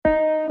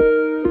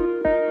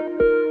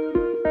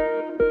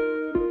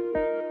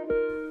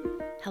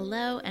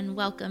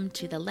welcome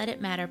to the Let It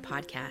Matter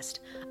podcast.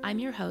 I'm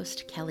your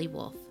host, Kelly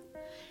Wolf.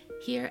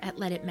 Here at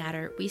Let It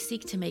Matter, we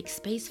seek to make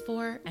space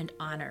for and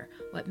honor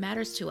what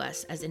matters to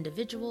us as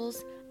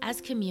individuals, as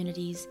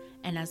communities,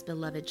 and as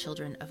beloved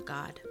children of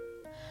God.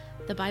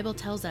 The Bible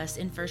tells us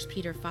in 1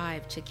 Peter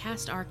 5 to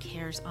cast our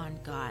cares on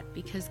God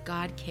because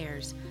God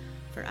cares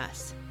for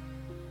us.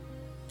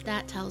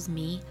 That tells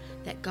me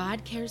that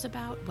God cares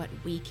about what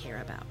we care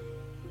about.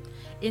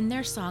 In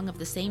their song of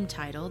the same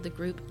title, the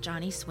group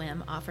Johnny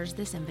Swim offers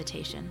this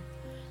invitation.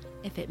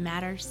 If it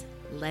matters,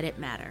 let it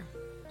matter.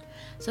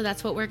 So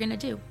that's what we're going to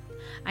do.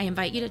 I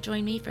invite you to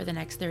join me for the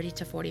next 30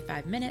 to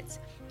 45 minutes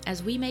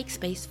as we make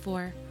space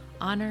for,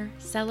 honor,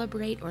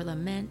 celebrate, or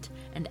lament,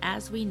 and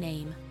as we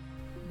name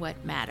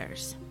what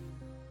matters.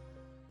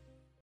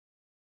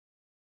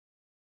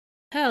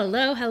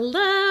 Hello,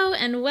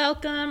 and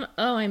welcome.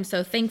 Oh, I'm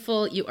so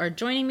thankful you are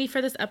joining me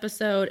for this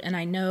episode, and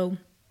I know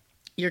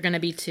you're going to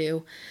be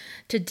too.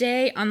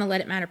 Today on the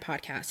Let It Matter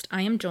podcast,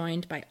 I am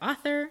joined by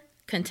author,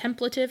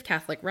 contemplative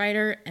Catholic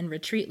writer, and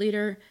retreat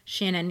leader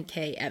Shannon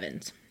K.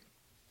 Evans.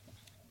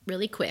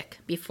 Really quick,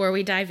 before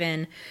we dive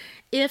in,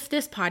 if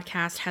this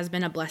podcast has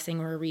been a blessing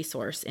or a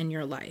resource in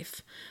your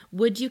life,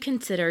 would you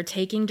consider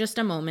taking just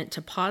a moment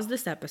to pause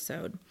this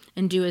episode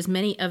and do as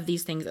many of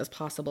these things as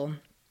possible?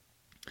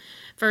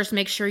 First,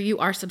 make sure you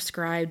are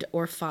subscribed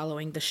or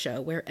following the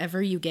show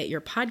wherever you get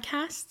your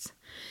podcasts.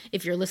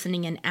 If you're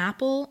listening in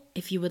Apple,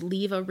 if you would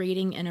leave a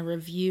rating and a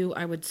review,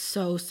 I would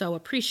so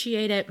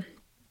appreciate it.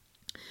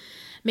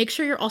 Make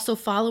sure you're also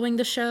following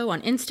the show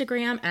on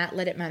Instagram at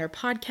Let It Matter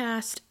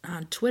Podcast,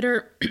 on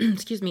Twitter,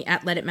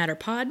 at Let It Matter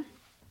Pod.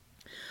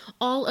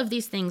 All of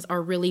these things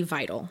are really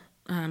vital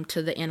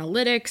to the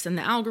analytics and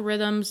the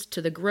algorithms,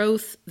 to the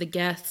growth, the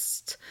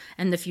guests,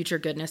 and the future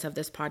goodness of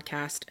this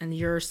podcast. And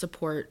your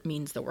support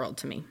means the world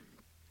to me.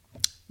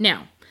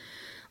 Now,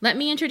 let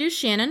me introduce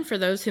Shannon for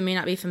those who may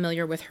not be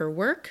familiar with her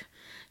work.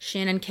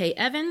 Shannon K.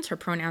 Evans, her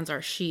pronouns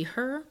are she,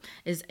 her,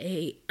 is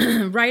a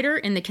writer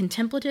in the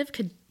contemplative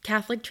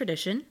Catholic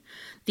tradition,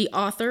 the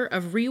author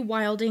of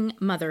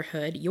Rewilding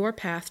Motherhood, Your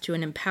Path to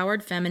an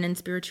Empowered Feminine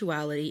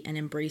Spirituality and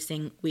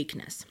Embracing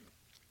Weakness.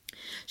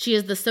 She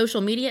is the social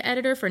media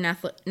editor for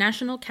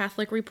National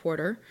Catholic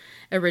Reporter,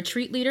 a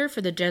retreat leader for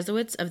the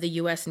Jesuits of the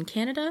U.S. and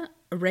Canada,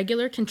 a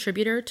regular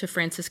contributor to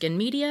Franciscan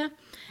Media,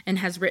 and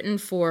has written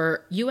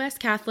for U.S.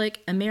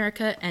 Catholic,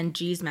 America, and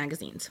G's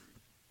magazines.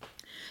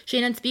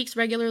 Shannon speaks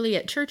regularly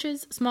at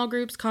churches, small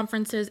groups,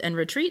 conferences, and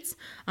retreats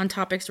on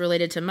topics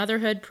related to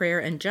motherhood, prayer,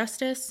 and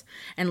justice,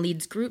 and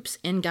leads groups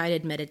in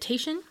guided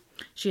meditation.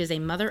 She is a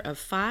mother of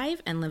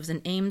 5 and lives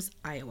in Ames,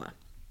 Iowa.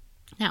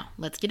 Now,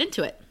 let's get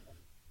into it.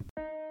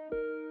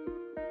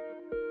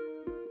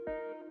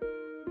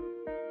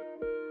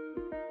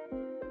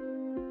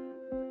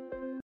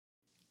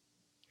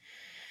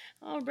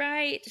 All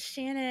right,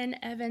 Shannon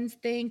Evans,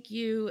 thank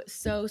you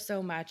so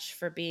much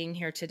for being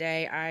here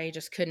today. I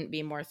just couldn't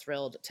be more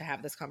thrilled to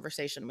have this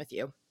conversation with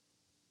you.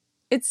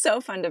 It's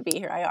so fun to be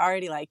here. I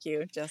already like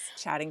you just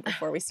chatting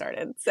before we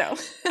started. So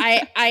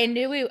I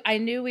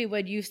knew we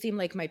would. You seem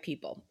like my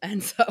people.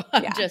 And so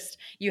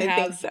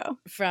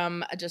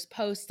from just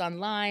posts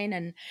online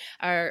and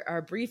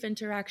our brief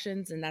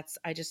interactions. And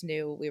I just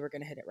knew we were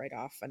going to hit it right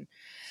off. And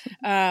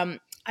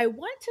I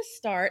want to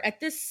start at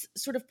this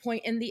sort of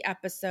point in the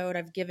episode.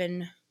 I've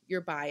given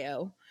your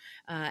bio.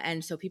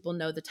 And so people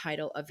know the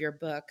title of your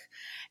book.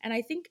 And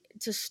I think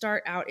to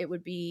start out, it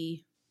would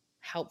be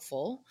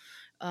helpful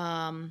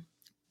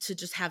to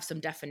just have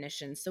some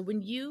definitions. So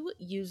when you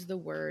use the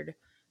word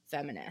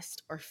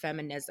feminist or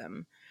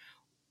feminism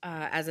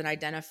as an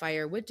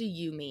identifier, what do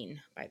you mean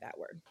by that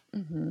word?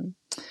 Mm-hmm.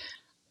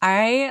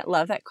 I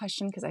love that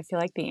question because I feel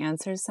like the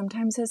answer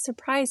sometimes is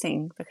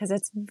surprising because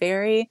it's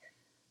very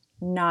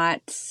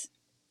not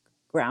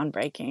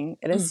groundbreaking.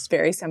 It is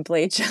very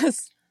simply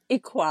just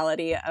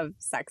equality of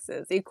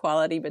sexes,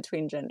 equality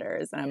between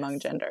genders and among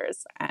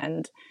genders.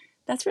 And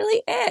that's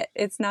really it.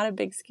 It's not a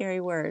big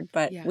scary word,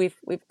 but we've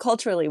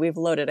culturally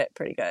loaded it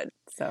pretty good.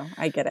 So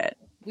I get it.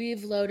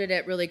 We've loaded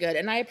it really good.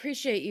 And I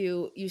appreciate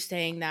you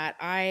saying that.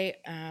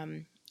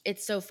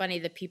 It's so funny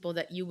the people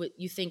that you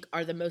think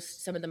are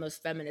some of the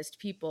most feminist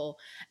people,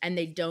 and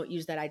they don't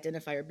use that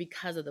identifier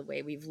because of the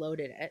way we've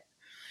loaded it.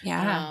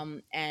 Yeah.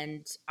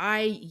 And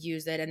I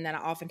use it, and then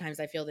oftentimes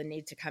I feel the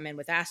need to come in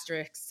with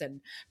asterisks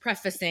and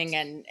prefacing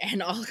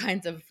and all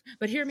kinds of,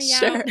 but hear me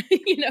out,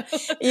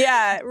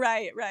 Yeah,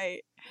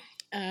 right.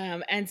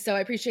 And so I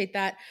appreciate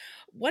that.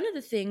 One of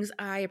the things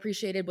I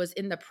appreciated was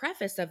in the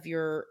preface of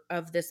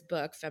this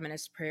book,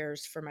 Feminist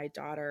Prayers for My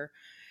Daughter,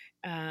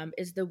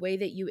 is the way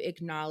that you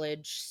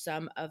acknowledge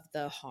some of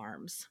the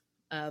harms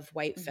of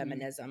white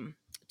feminism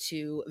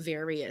to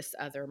various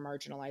other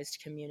marginalized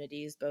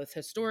communities, both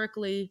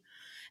historically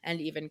and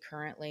even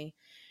currently.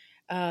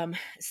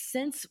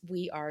 Since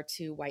we are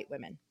two white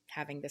women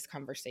having this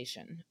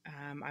conversation,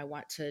 I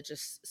want to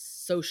just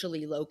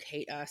socially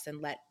locate us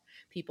and let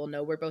people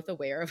know we're both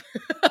aware of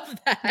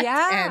that.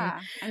 Yeah,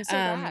 I'm so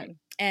glad.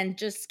 And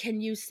just, can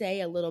you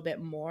say a little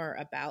bit more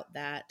about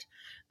that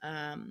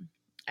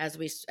as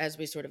we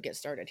sort of get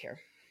started here?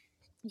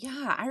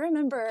 Yeah, I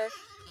remember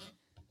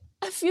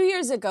a few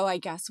years ago, I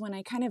guess, when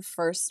I kind of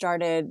first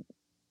started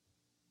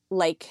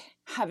like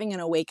having an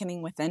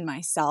awakening within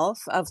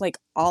myself of like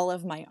all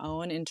of my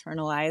own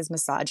internalized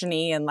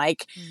misogyny and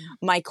like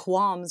my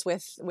qualms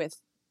with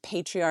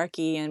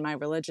patriarchy and my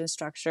religious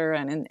structure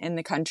and in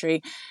the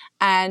country.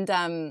 And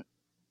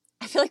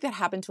I feel like that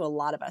happened to a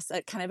lot of us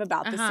at kind of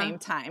about the same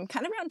time,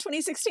 kind of around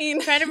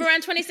 2016. Kind of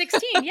around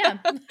 2016, yeah.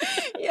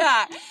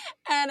 Yeah.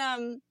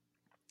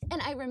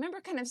 And I remember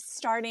kind of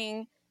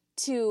starting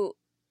to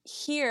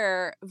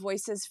hear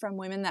voices from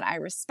women that I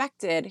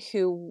respected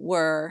who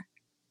were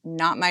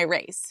not my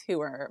race, who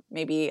were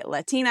maybe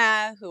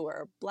Latina, who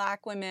were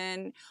Black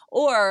women,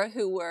 or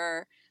who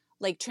were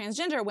like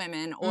transgender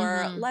women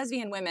or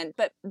lesbian women,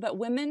 but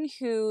women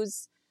who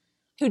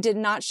did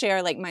not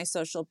share like my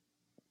social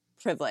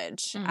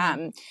privilege.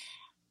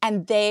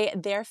 And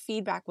their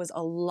feedback was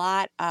a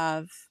lot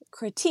of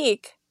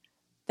critique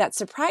that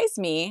surprised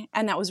me,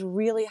 and that was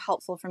really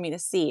helpful for me to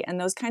see.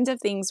 And those kinds of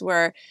things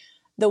where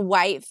the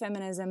white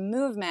feminism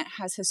movement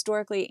has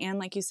historically, and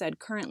like you said,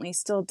 currently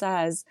still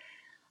does,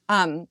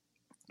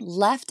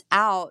 left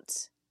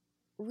out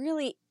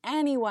really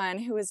anyone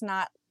who is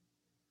not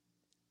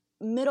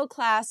middle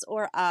class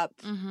or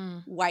up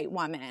white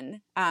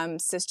woman,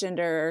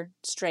 cisgender,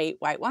 straight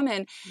white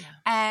woman. Yeah.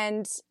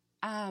 And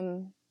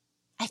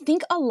I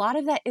think a lot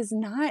of that is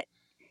not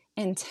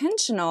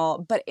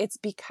intentional, but it's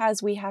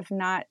because we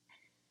haven't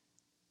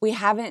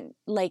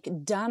like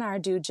done our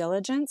due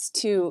diligence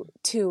to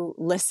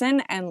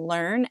listen and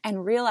learn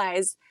and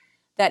realize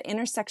that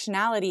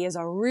intersectionality is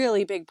a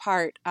really big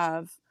part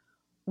of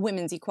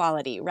women's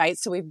equality, right?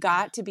 So we've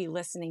got to be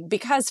listening,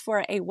 because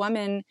for a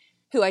woman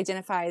who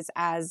identifies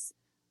as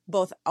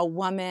both a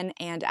woman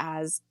and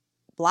as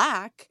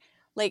Black,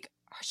 like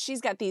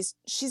she's got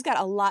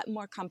a lot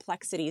more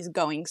complexities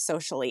going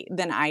socially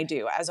than I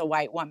do as a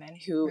white woman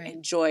who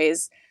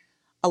enjoys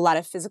a lot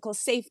of physical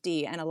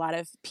safety and a lot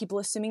of people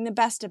assuming the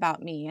best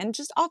about me and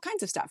just all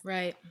kinds of stuff.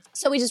 Right.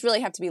 So we just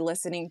really have to be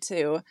listening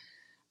to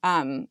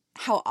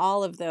how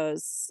all of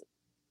those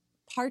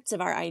parts of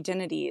our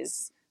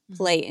identities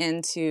play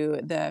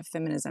into the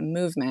feminism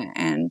movement.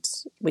 And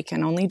we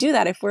can only do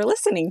that if we're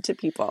listening to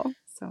people.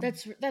 So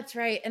That's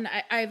right. And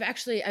I've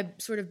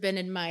sort of been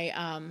in my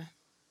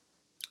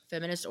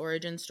feminist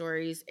origin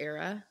stories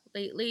era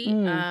lately.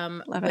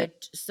 Love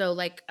it. So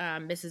like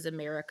Mrs.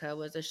 America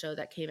was a show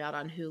that came out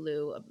on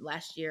Hulu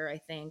last year, I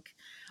think,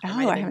 or Oh,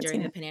 might have I been haven't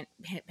during seen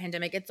the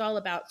pandemic. It's all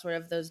about sort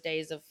of those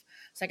days of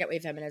second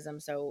wave feminism.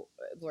 So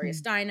Gloria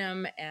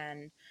Steinem,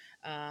 and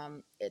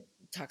it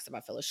talks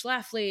about Phyllis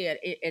Schlafly.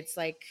 It's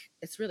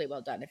really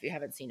well done. If you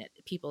haven't seen it,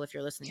 people, if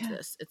you're listening to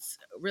this, it's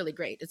really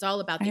great. It's all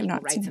about I the have Equal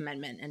not Rights seen it.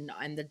 Amendment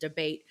and the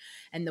debate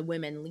and the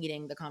women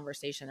leading the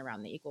conversation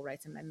around the Equal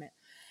Rights Amendment.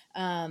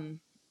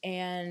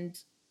 And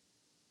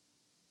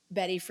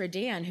Betty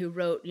Friedan, who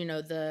wrote,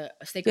 the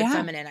Sacred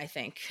Feminine, I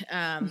think,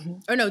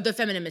 or no, the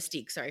Feminine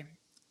Mystique. Sorry.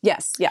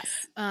 Yes.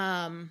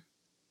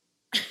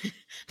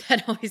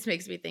 That always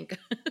makes me think of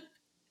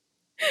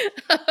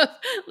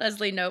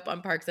Leslie Knope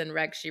on Parks and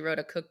Rec. She wrote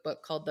a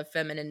cookbook called The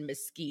Feminine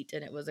Mesquite,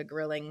 and it was a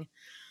grilling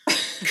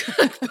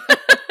cookbook.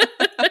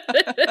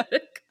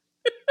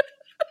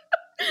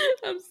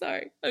 I'm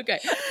sorry. Okay.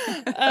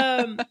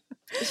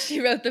 She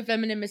wrote The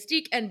Feminine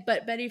Mystique,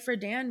 but Betty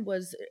Friedan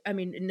was,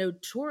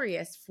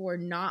 notorious for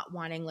not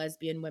wanting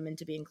lesbian women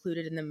to be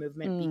included in the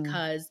movement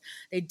because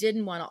they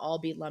didn't want to all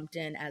be lumped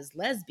in as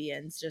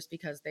lesbians just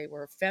because they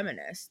were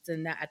feminists.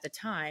 And that at the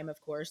time,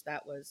 of course,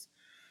 that was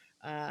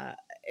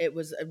it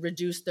was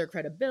reduced their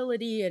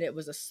credibility, and it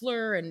was a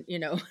slur, and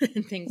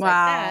and things like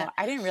that. Wow,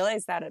 I didn't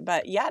realize that,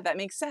 but yeah, that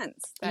makes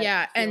sense.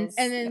 And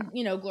then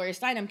Gloria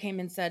Steinem came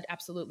and said,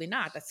 absolutely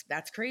not.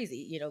 That's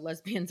crazy.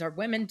 Lesbians are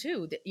women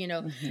too.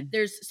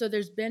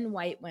 There's been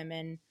white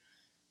women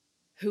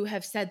who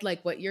have said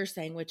like what you're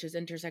saying, which is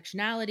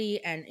intersectionality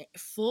and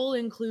full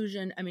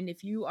inclusion. I mean,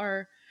 if you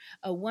are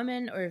a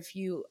woman, or if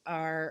you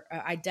are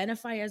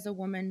identify as a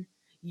woman,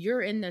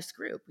 you're in this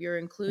group, you're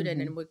included,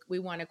 and we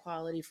want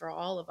equality for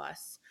all of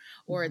us,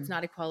 or it's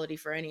not equality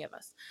for any of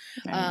us.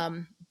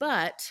 Right.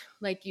 But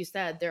like you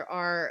said, there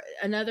are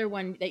another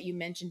one that you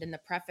mentioned in the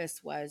preface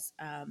was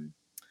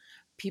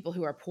people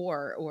who are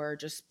poor or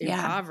just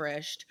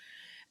impoverished.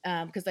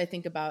 Because I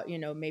think about,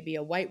 maybe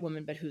a white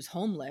woman, but who's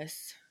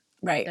homeless,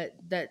 right?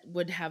 That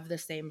would have the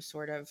same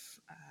sort of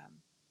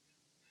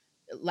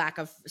lack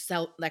of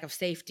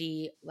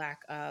safety, lack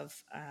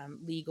of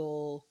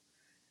legal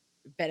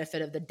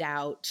benefit of the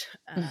doubt,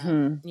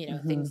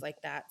 things like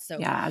that. So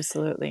yeah,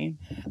 absolutely.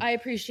 I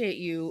appreciate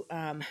you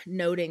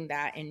noting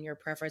that in your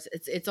preface.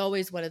 It's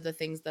always one of the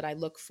things that I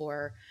look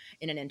for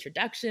in an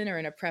introduction or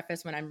in a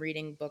preface when I'm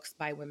reading books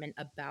by women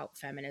about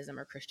feminism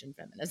or Christian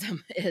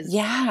feminism is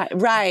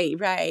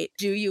right.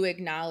 Do you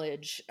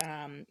acknowledge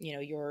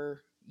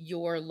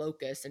your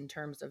locus in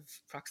terms of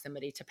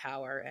proximity to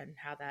power, and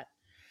how that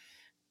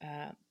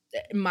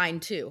mine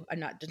too,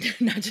 not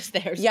just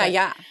theirs.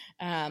 Yeah.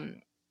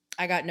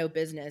 I got no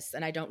business,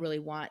 and I don't really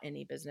want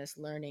any business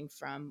learning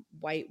from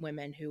white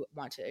women who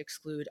want to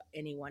exclude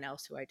anyone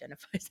else who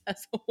identifies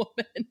as a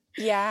woman.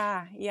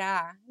 Yeah,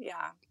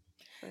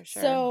 for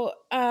sure. So,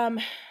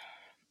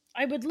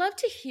 I would love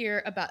to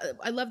hear about,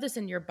 I love this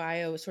in your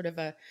bio, sort of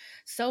a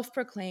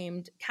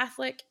self-proclaimed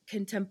Catholic,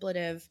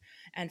 contemplative,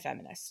 and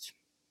feminist.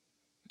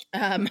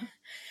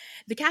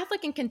 The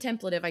Catholic and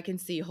contemplative, I can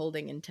see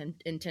holding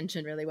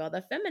intention really well.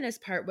 The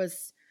feminist part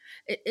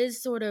it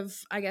is sort of,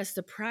 I guess,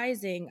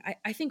 surprising.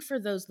 I think for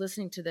those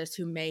listening to this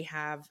who may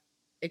have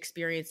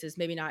experiences,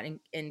 maybe not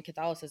in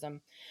Catholicism,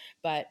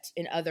 but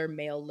in other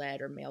male-led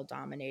or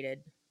male-dominated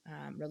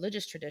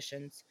religious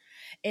traditions,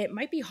 it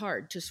might be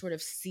hard to sort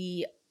of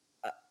see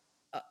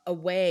a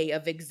way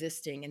of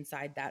existing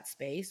inside that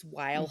space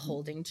while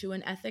holding to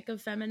an ethic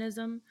of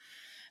feminism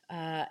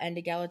and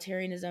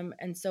egalitarianism.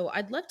 And so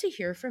I'd love to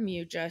hear from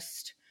you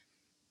just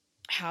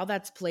how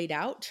that's played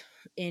out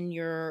in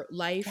your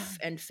life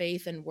and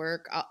faith and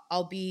work.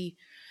 I'll be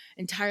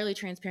entirely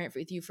transparent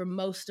with you. For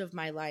most of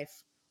my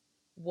life,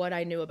 what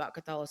I knew about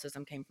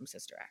Catholicism came from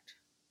Sister Act.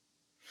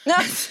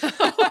 So.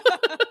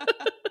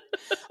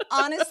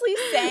 Honestly,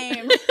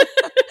 same.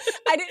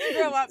 I didn't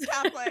grow up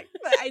Catholic,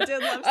 but I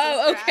did love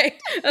Sister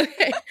Act.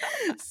 Okay.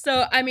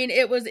 So, I mean,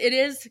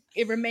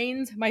 it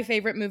remains my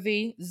favorite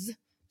movies,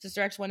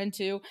 Sister Act 1 and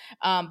 2.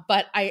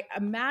 But I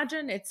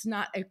imagine it's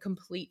not a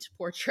complete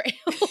portrayal.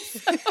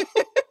 So.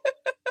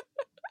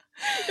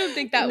 I don't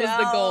think that was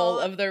the goal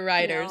of the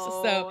writers.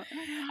 No. So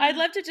I'd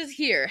love to just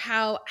hear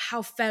how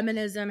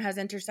feminism has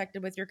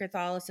intersected with your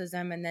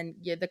Catholicism, and then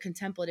the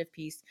contemplative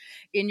piece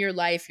in your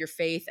life, your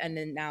faith, and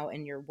then now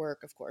in your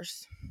work, of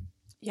course.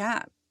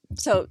 Yeah.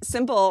 So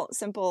simple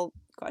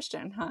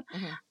question, huh?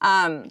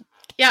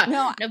 Mm-hmm.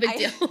 No big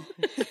deal.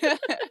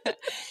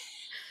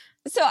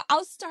 So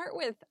I'll start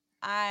with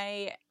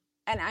I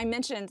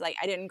mentioned, like,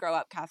 I didn't grow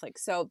up Catholic.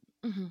 So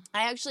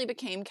I actually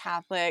became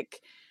Catholic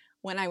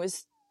when I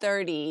was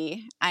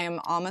 30. I am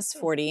almost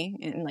 40.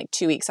 In like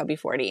 2 weeks, I'll be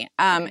 40.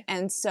 And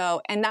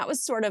that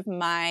was sort of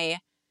my,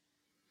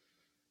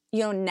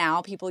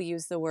 now people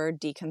use the word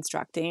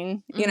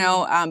deconstructing,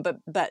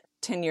 but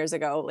 10 years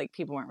ago, like,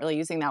 people weren't really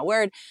using that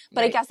word.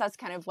 But right. I guess that's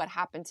kind of what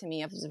happened to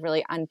me. I was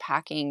really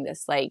unpacking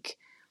this, like,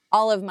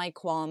 all of my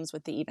qualms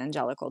with the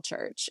evangelical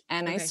church.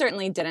 And I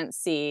certainly didn't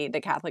see the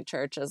Catholic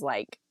Church as,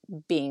 like,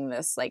 being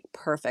this, like,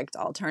 perfect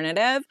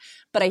alternative.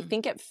 But I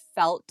think it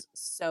felt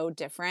so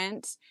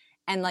different.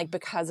 And, like,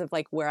 because of,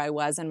 like, where I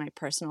was in my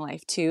personal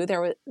life too,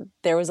 there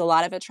was a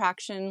lot of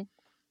attraction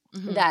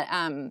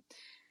that,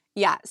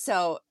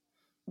 so,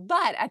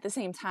 but at the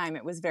same time,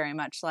 it was very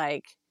much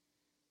like,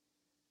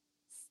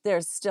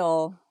 there's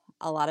still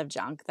a lot of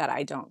junk that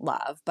I don't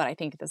love, but I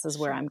think this is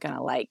where I'm going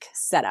to, like,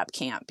 set up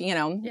camp,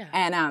 Yeah.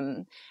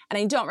 And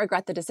I don't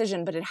regret the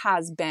decision, but it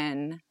has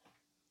been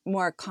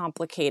more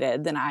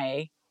complicated than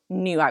I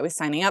knew I was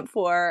signing up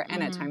for,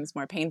 and at times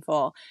more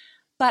painful.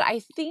 But I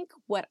think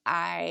what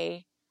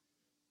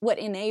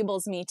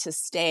enables me to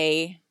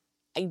stay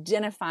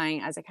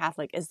identifying as a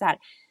Catholic is that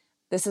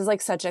this is,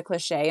 like, such a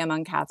cliche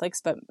among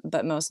Catholics,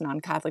 but most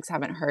non-Catholics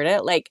haven't heard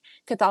it. Like,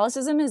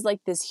 Catholicism is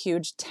like this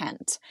huge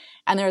tent,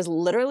 and there's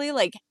literally,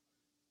 like,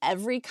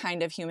 every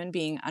kind of human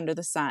being under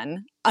the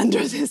sun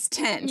under this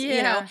tent,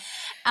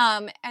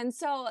 And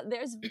so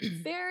there's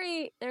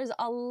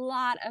a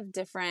lot of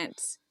different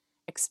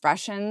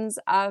expressions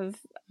of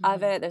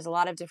it. There's a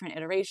lot of different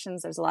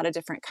iterations. There's a lot of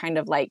different kind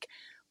of, like,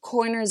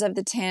 corners of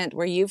the tent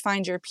where you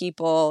find your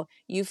people,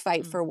 you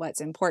fight for what's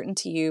important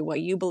to you,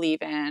 what you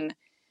believe in.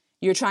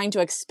 You're trying to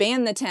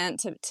expand the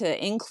tent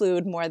to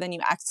include more than you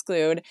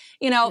exclude,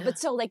 but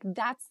so, like,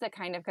 that's the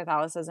kind of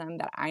Catholicism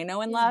that I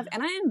know and love.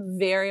 And I am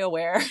very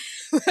aware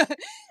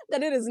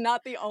that it is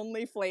not the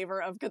only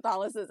flavor of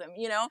Catholicism,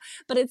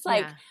 but it's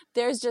like,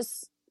 there's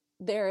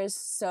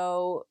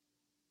so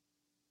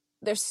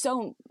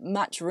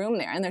much room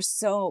there, and there's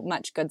so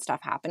much good stuff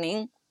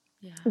happening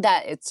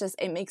that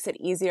it makes it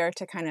easier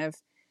to kind of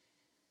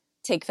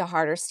take the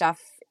harder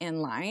stuff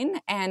in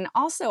line. And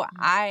also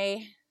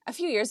a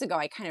few years ago,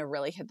 I kind of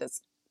really hit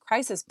this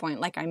crisis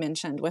point, like I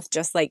mentioned, with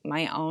just, like,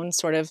 my own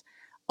sort of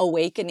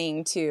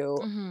awakening to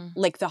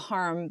like the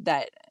harm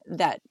that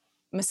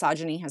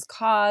misogyny has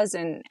caused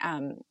and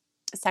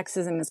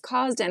sexism has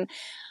caused, and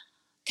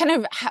kind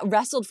of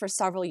wrestled for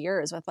several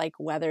years with, like,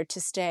 whether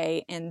to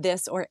stay in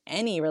this or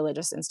any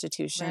religious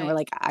institution or,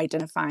 like,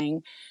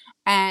 identifying.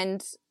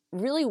 And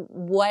really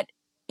what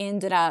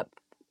ended up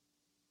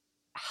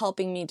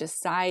helping me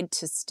decide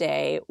to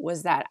stay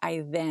was that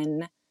I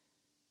then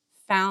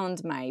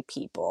found my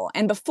people.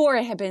 And before,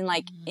 it had been,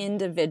 like,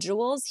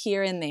 individuals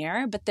here and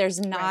there, but there's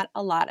not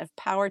a lot of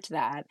power to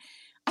that.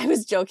 I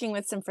was joking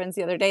with some friends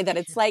the other day that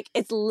it's like,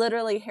 it's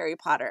literally Harry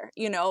Potter,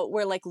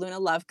 where, like, Luna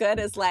Lovegood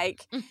is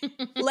like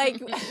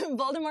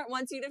Voldemort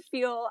wants you to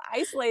feel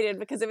isolated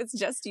because if it's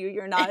just you,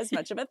 you're not as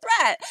much of a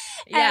threat.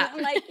 And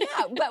I'm like,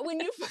 but when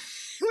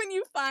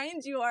you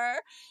find your,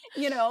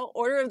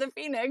 Order of the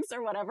Phoenix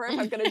or whatever, if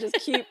I'm going to just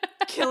keep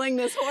killing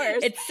this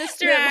horse. It's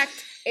Sister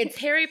Act. It's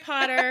Harry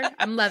Potter.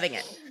 I'm loving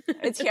it.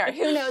 It's here.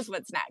 Who knows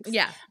what's next?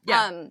 Yeah.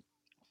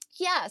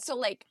 Yeah. So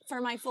like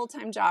for my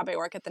full-time job, I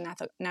work at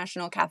the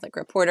National Catholic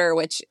Reporter,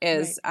 which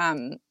is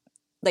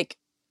like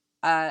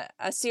a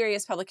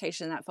serious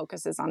publication that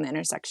focuses on the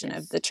intersection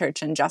of the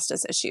church and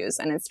justice issues.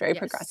 And it's very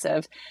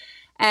progressive.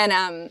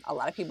 And a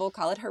lot of people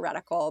call it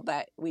heretical,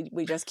 but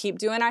we just keep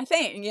doing our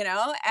thing, you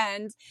know?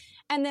 And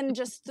then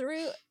just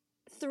through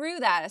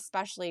that,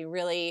 especially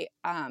really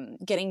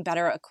getting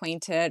better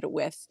acquainted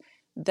with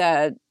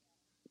the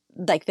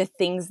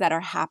things that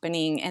are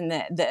happening and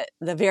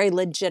the very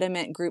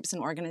legitimate groups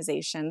and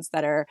organizations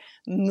that are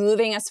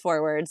moving us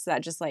forwards,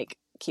 that just like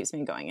keeps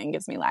me going and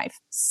gives me life.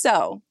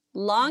 So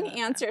long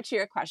answer to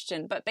your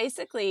question, but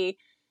basically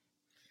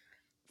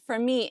for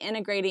me,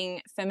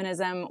 integrating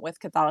feminism with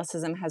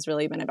Catholicism has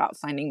really been about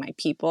finding my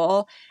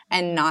people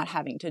and not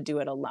having to do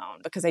it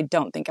alone, because I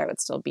don't think I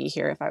would still be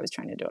here if I was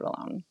trying to do it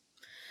alone.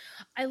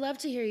 I love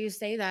to hear you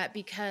say that,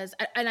 because,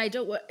 and I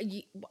don't,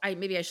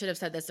 maybe I should have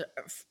said this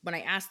when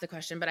I asked the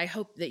question, but I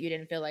hope that you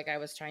didn't feel like I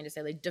was trying to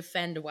say like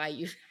defend how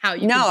you no, can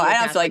be a I don't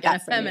Catholic feel like and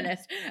that a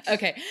feminist.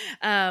 Okay,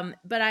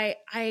 but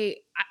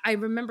I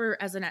remember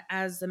as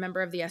a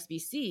member of the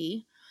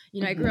SBC,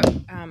 you know,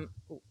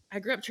 I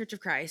grew up Church of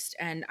Christ,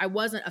 and I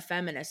wasn't a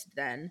feminist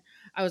then.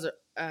 I was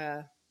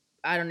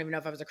I don't even know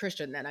if I was a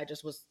Christian then. I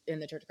just was in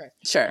the Church of Christ.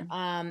 Sure.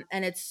 And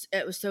it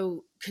was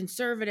so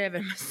conservative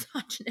and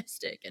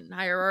misogynistic and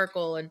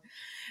hierarchical.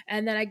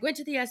 And then I went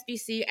to the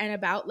SBC, and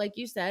about, like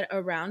you said,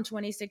 around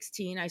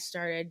 2016, I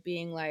started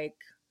being like,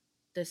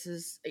 this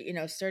is, you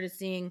know, started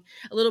seeing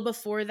a little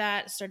before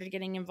that, started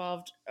getting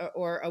involved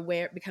or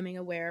becoming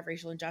aware of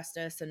racial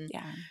injustice and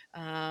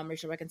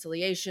racial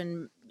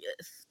reconciliation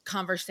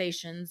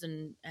conversations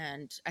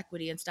and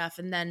equity and stuff.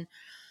 And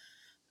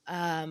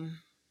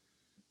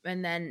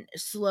then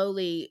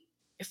slowly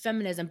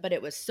feminism, but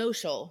it was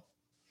social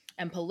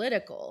and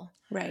political.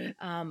 Right.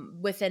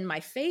 Within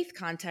my faith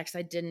context,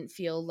 I didn't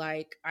feel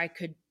like I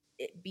could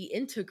be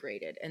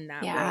integrated in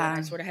that way. And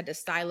I sort of had to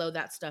silo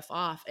that stuff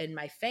off in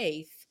my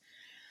faith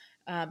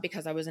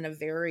because I was in a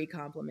very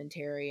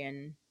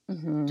complementarian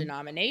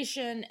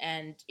denomination.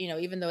 And, you know,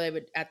 even though they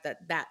would, at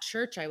that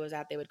church I was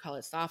at, they would call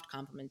it soft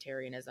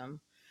complementarianism,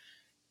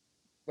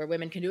 where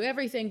women can do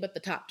everything but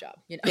the top job,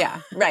 you know? Yeah.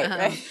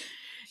 Right.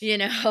 You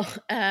know,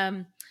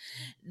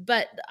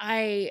 but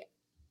I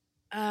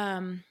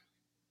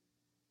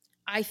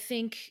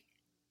think,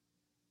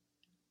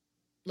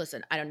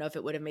 listen, I don't know if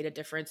it would have made a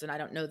difference, and I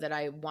don't know that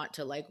I want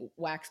to like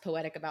wax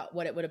poetic about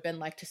what it would have been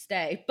like to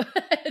stay, but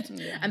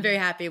I'm very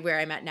happy where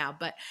I'm at now.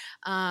 But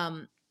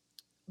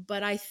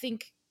I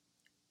think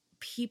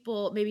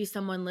people, maybe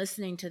someone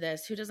listening to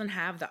this who doesn't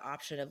have the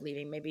option of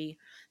leaving, maybe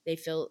they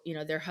feel, you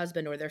know, their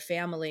husband or their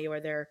family or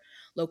their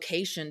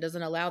location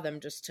doesn't allow them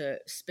just to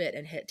spit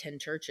and hit 10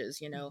 churches,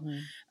 you know.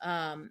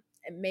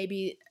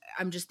 Maybe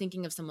I'm just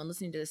thinking of someone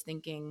listening to this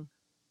thinking,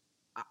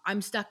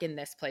 I'm stuck in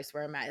this place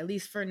where I'm at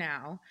least for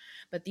now,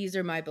 but these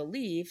are my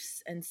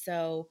beliefs. And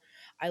so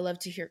I love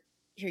to hear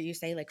you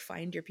say, like,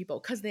 find your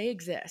people, because they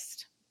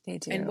exist. They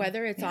do. And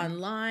whether it's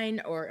online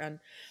or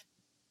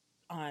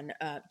on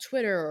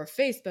Twitter or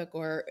Facebook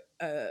or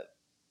I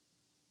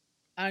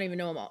don't even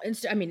know them all.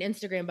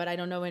 Instagram, but I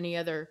don't know any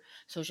other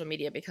social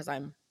media because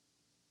I'm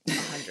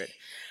 100.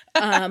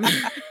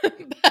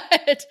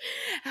 But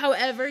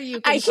however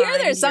you can, I hear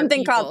there's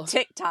something people called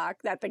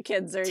TikTok that the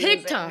kids are using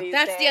these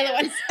that's days. The other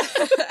one.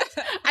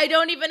 I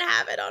don't even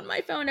have it on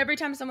my phone. Every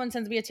time someone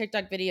sends me a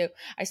TikTok video,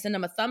 I send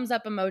them a thumbs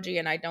up emoji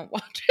and I don't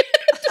watch it.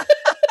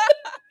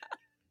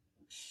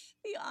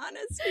 The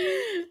honesty.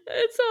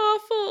 It's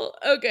awful.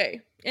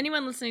 Okay.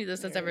 Anyone listening to this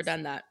that's ever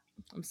done that,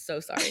 I'm so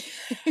sorry.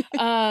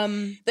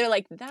 They're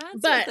like,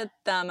 that's what the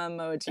thumb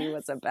emoji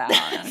was about.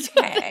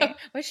 Okay.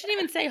 I shouldn't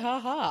even say ha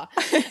ha.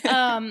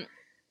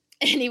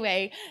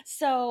 Anyway,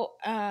 so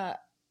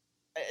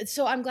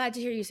I'm glad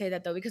to hear you say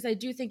that, though, because I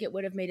do think it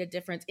would have made a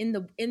difference in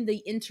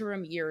the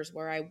interim years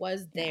where I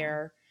was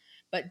there,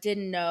 but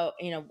didn't know,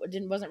 you know,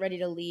 wasn't ready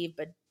to leave,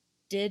 but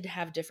did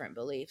have different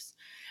beliefs.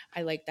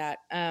 I like that.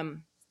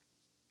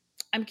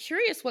 I'm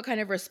curious what kind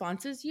of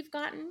responses you've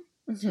gotten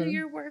to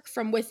your work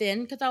from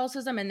within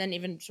Catholicism, and then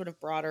even sort of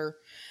broader,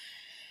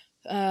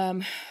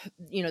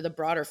 you know, the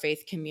broader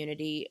faith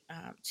community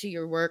to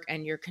your work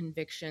and your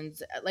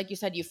convictions. Like you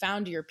said, you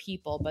found your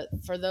people, but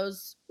for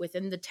those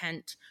within the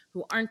tent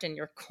who aren't in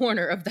your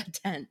corner of the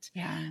tent,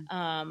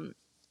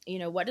 you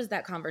know, what does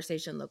that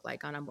conversation look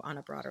like on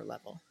a broader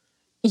level?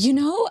 You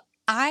know,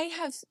 I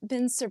have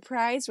been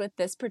surprised with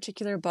this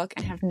particular book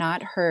and have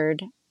not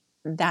heard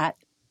that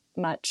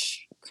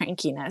much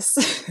crankiness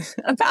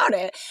about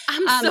it.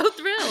 I'm so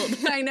thrilled.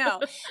 I know.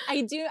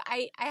 I do.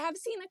 I have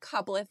seen a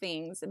couple of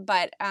things,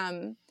 but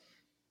you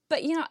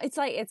know, it's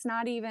like, it's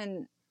not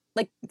even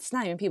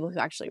people who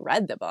actually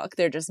read the book.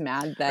 They're just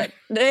mad that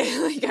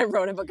I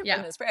wrote a book of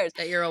feminist prayers.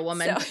 That you're a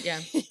woman. So,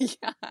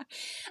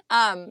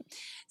 yeah.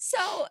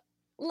 So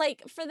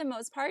like, for the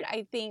most part,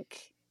 I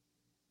think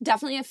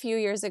definitely a few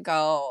years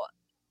ago,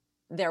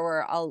 there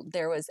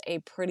was a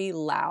pretty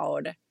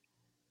loud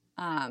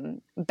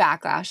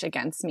backlash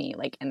against me,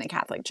 like in the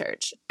Catholic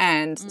Church.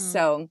 And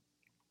so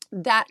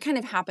that kind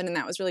of happened, and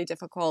that was really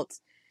difficult.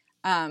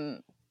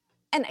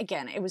 And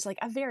again, it was like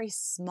a very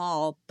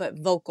small but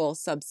vocal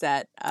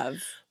subset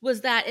of.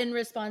 Was that in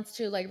response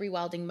to like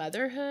Rewilding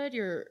Motherhood,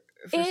 your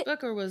first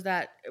book, or was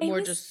that more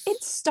just?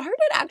 It started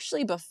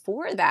actually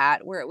before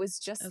that, where it was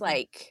just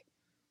like,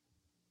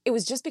 it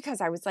was just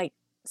because I was like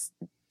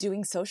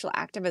doing social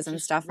activism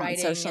Just stuff on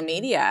writing social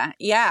media.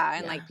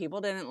 And like people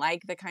didn't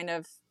like the kind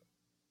of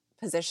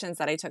positions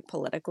that I took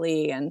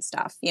politically and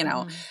stuff, you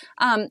know.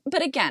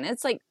 But again,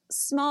 it's like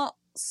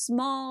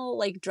small,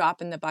 like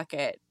drop in the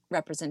bucket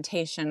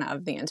representation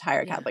of the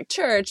entire Catholic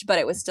Church, but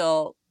it was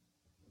still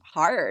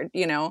hard,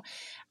 you know.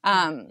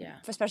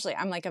 Especially,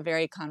 I'm like a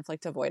very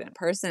conflict avoidant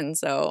person,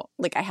 so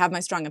like I have my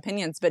strong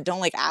opinions, but don't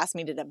like ask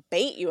me to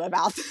debate you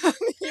about them,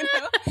 you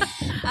know.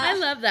 I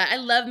love that. I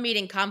love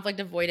meeting conflict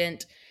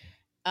avoidant,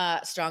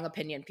 strong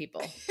opinion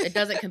people. It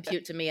doesn't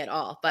compute to me at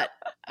all, but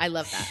I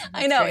love that.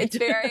 That's I know great. it's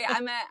very.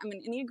 I'm an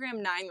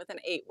Enneagram 9 with an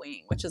 8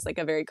 wing, which is like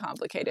a very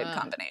complicated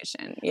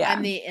combination. Yeah,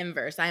 I'm the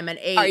inverse. I'm an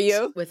 8 Are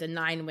you? with a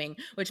 9 wing,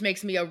 which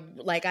makes me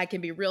I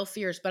can be real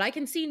fierce, but I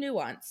can see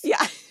nuance.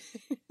 Yeah,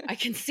 I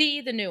can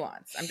see the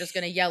nuance. I'm just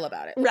gonna yell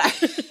about it.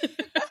 Right.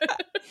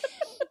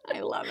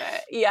 I love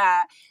it.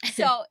 Yeah.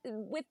 So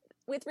with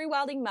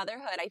Rewilding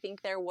Motherhood, I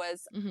think there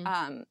was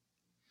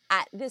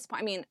at this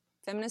point, I mean,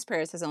 Feminist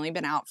Prayers has only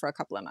been out for a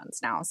couple of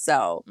months now,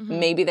 so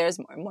maybe there's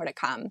more to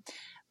come.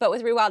 But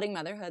with Rewilding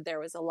Motherhood, there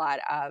was a lot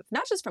of,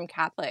 not just from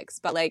Catholics,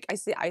 but like I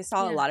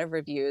saw a lot of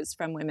reviews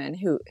from women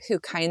who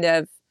kind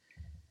of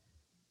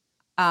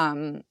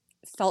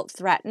felt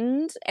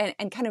threatened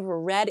and kind of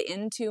read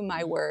into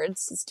my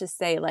words to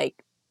say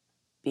like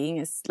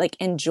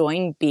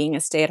enjoying being a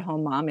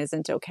stay-at-home mom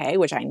isn't okay,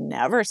 which I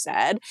never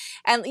said.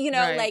 And, you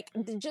know, like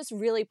just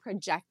really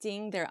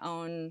projecting their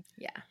own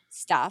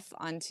stuff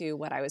onto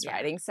what I was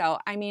writing. So,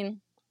 I mean,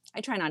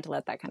 I try not to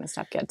let that kind of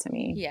stuff get to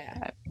me.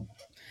 Yeah.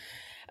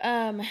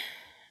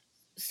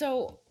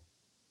 So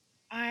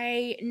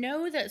I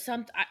know that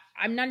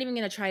I'm not even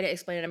going to try to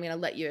explain it. I'm going to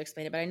let you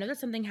explain it, but I know that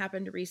something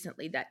happened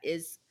recently that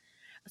is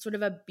sort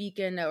of a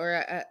beacon or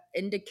a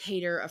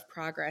indicator of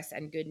progress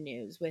and good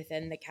news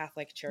within the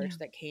Catholic Church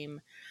that came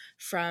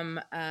from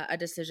a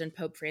decision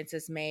Pope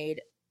Francis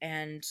made.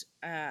 And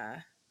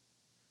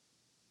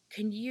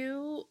can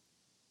you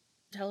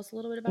tell us a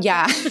little bit about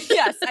that?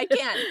 Yes, I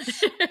can.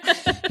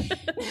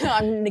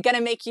 I'm going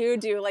to make you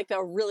do like the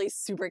really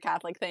super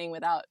Catholic thing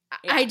without.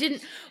 I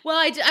didn't. Well,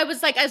 I was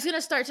going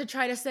to start to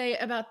try to say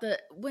about the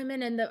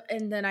women and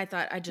then I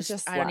thought I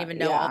don't even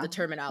know all the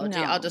terminology.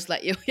 No. I'll just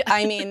let you.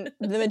 I mean,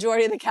 the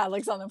majority of the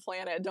Catholics on the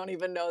planet don't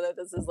even know that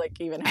this is like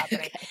even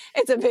happening.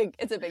 It's a big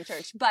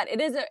church, but it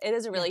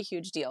is a really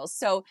huge deal.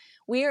 So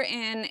we are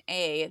in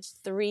a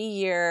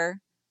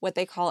 3-year, what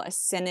they call a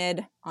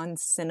synod on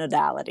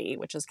synodality,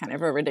 which is kind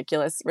of a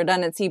ridiculous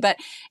redundancy, but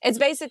it's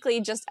basically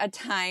just a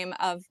time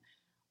of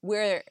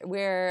where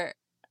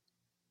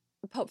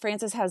Pope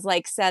Francis has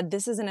like said,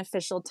 this is an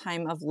official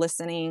time of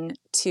listening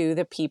to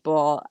the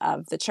people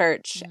of the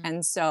church.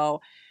 And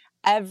so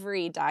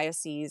every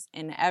diocese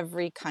in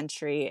every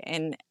country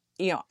and,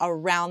 you know,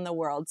 around the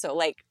world. So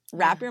like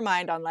wrap your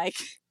mind on like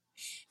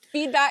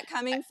feedback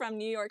coming from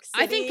New York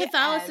City. I think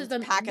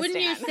Catholicism, Pakistan.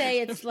 Wouldn't you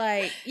say it's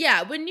like,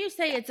 wouldn't you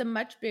say it's a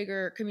much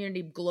bigger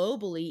community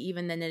globally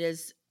even than it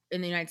is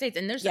in the United States?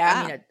 And there's,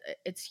 I mean,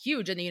 it's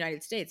huge in the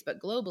United States, but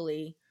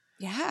globally,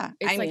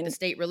 it's like the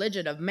state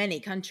religion of many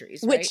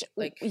countries, which,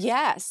 right?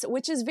 Like,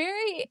 which is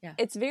very,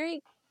 it's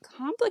very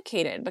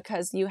complicated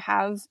because you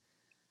have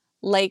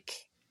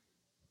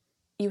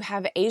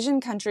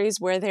Asian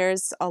countries where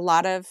there's a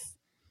lot of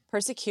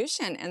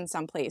persecution in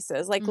some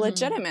places, like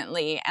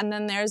legitimately. And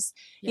then there's,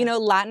 you know,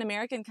 Latin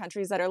American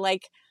countries that are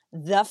like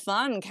the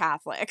fun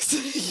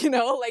Catholics, you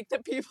know, like the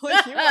people you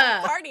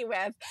want to party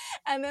with.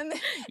 And then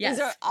these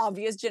are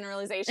obvious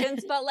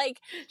generalizations, but like,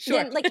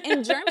 like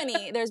in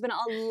Germany, there's been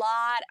a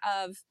lot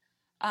of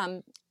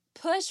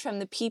push from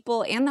the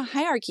people and the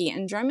hierarchy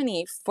in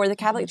Germany for the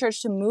Catholic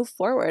Church to move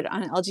forward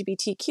on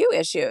LGBTQ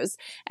issues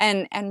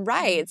and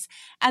rights.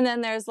 And then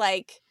there's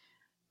like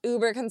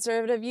uber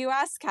conservative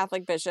US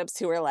Catholic bishops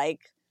who are like,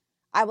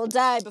 I will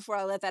die before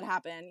I let that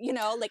happen. You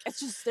know, like it's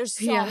just, there's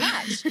so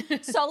much.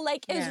 So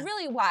like, it's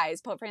really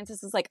wise. Pope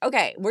Francis is like,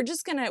 okay, we're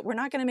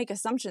not going to make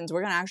assumptions.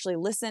 We're going to actually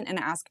listen and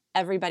ask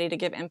everybody to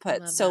give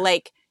input. So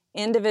like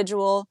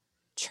individual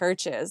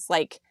churches,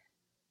 like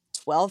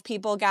 12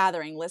 people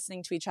gathering,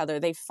 listening to each other.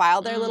 They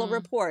file their little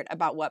report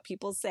about what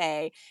people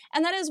say.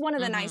 And that is one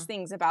of the nice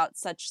things about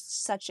such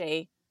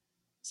a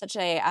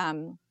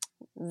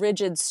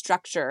rigid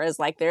structure is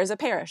like there's a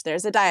parish,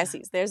 there's a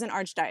diocese, there's an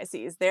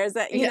archdiocese, there's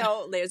a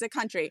there's a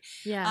country,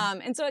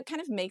 and so it kind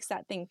of makes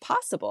that thing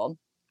possible.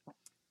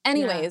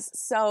 Anyways,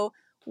 so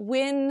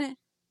when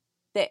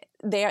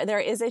there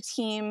is a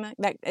team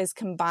that is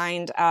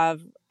combined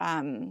of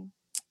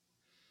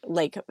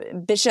like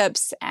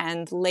bishops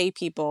and lay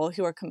people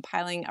who are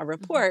compiling a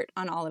report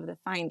on all of the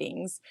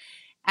findings,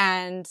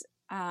 and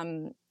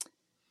they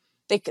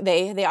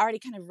already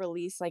kind of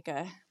release like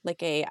a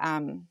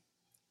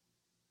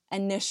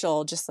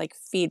initial just like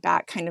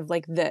feedback, kind of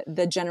like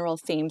the general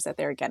themes that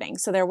they're getting.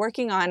 So they're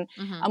working on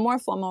a more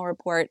formal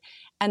report.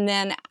 And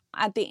then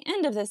at the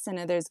end of the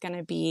synod, there's going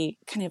to be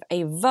kind of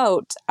a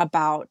vote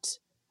about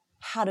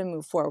how to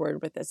move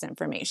forward with this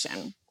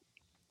information.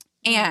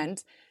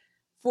 And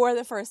for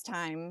the first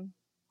time,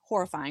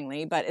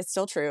 horrifyingly, but it's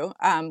still true,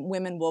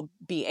 women will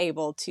be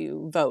able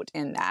to vote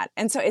in that.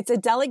 And so it's a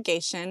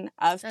delegation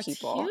of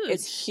people. Huge.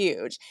 It's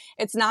huge.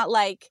 It's not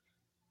like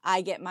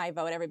I get my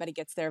vote, everybody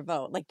gets their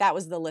vote. Like that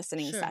was the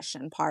listening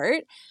session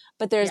part.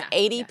 But there's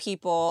 80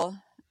 people.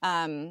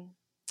 And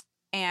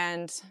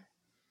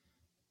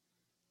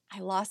I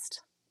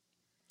lost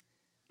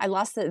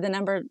the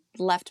number,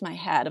 left my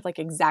head of like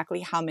exactly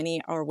how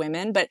many are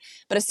women, but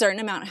a certain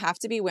amount have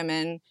to be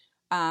women.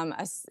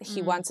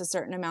 He wants a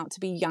certain amount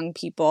to be young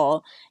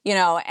people, you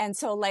know, and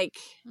so like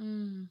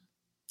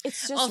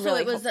it's just also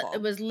really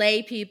it was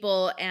lay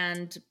people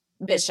and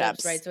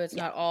bishops, right? So it's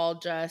not all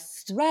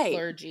just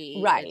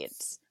clergy, right?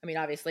 I mean,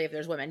 obviously, if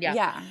there's women,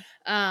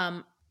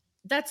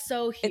 that's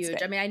so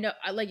huge. I mean, I know,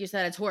 like you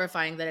said, it's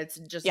horrifying that it's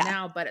just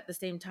now, but at the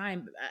same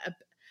time,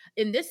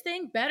 in this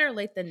thing, better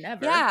late than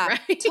never. Yeah,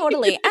 right?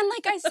 Totally. And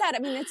like I said, I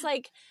mean, it's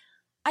like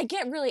I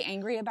get really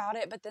angry about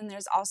it, but then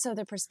there's also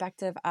the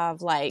perspective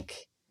of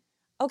like,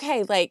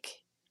 okay, like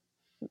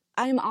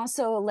I'm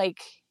also like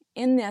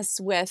in this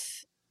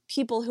with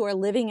people who are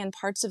living in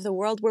parts of the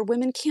world where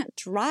women can't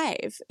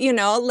drive, you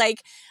know,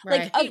 like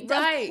of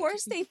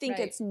course they think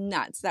it's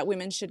nuts that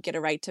women should get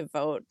a right to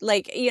vote.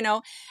 Like, you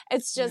know,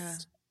 it's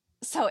just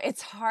so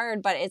it's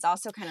hard, but it's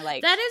also kind of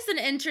like that is an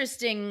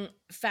interesting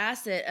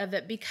facet of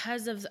it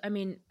because of, I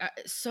mean,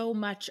 so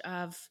much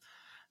of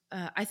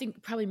I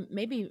think probably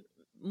maybe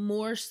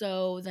more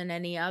so than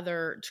any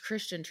other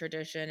Christian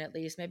tradition, at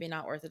least, maybe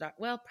not Orthodox.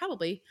 Well,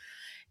 probably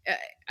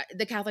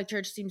the Catholic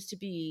Church seems to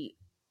be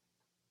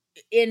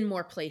in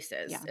more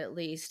places, at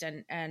least,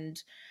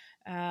 and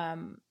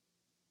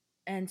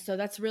so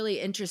that's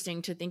really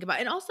interesting to think about.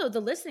 And also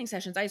the listening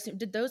sessions, I assume,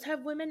 did those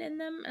have women in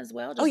them as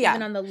well? Just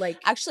even on the like,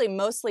 actually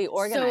mostly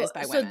organized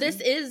by women. So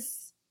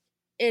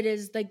it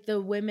is like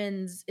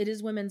it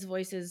is women's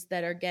voices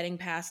that are getting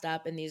passed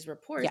up in these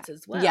reports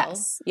as well.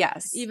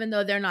 Yes. Even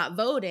though they're not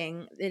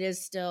voting, it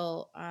is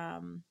still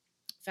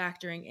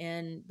factoring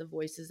in the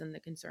voices and the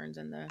concerns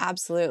and the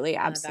absolutely.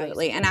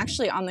 And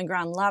actually on the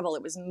ground level,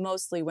 it was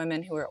mostly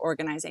women who were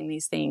organizing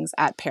these things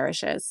at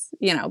parishes,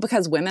 you know,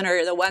 because women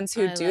are the ones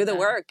who do the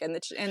work in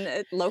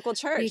the local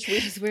church.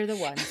 Because we're the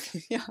ones.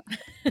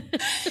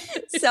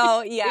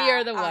 So we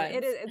are the ones.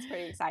 It's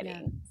pretty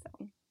exciting. So.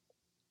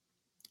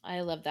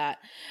 I love that.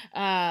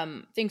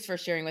 Thanks for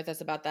sharing with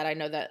us about that. I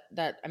know that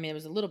I mean, it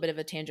was a little bit of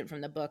a tangent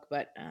from the book,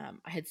 but I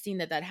had seen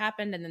that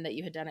happened, and then that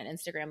you had done an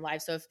Instagram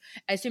live. So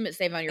I assume it's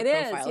saved on your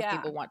profile if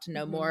people want to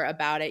know more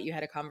about it. You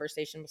had a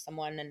conversation with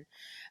someone,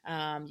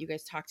 and you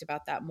guys talked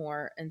about that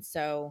more. And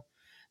so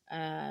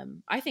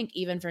I think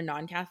even for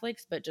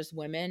non-Catholics, but just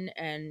women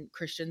and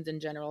Christians in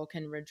general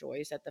can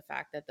rejoice at the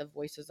fact that the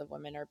voices of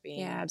women are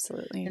being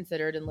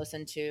considered and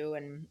listened to.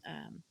 And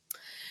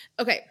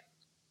okay.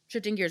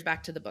 Shifting gears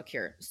back to the book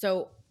here.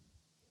 So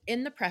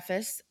in the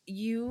preface,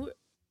 you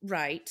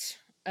write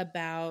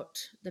about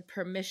the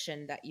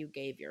permission that you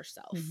gave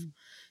yourself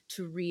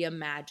to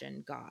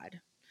reimagine God.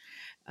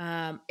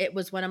 It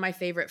was one of my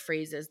favorite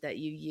phrases that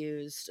you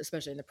used,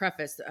 especially in the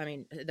preface. I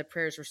mean, the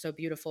prayers were so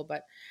beautiful,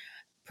 but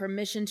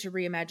permission to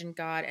reimagine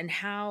God, and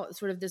how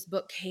sort of this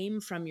book came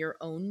from your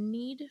own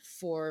need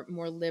for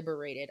more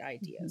liberated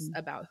ideas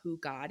about who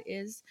God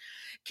is.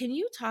 Can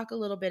you talk a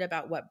little bit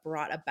about what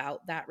brought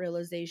about that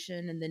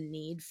realization and the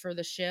need for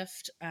the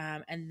shift,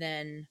 and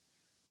then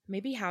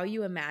maybe how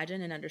you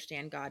imagine and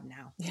understand God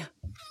now? Yeah.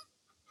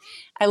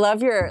 I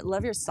love your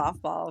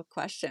softball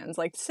questions.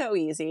 Like so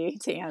easy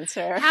to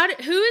answer.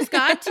 Who is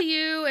God to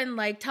you? And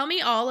like, tell me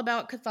all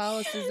about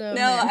Catholicism.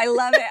 I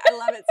love it. I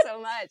love it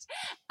so much.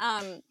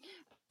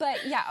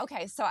 But yeah,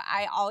 okay. So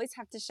I always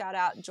have to shout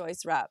out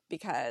Joyce Rupp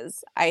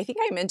because I think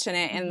I mention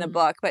it in the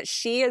book, but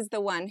she is the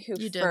one who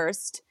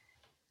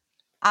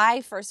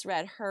I first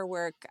read her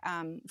work,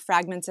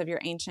 Fragments of Your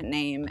Ancient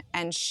Name.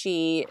 And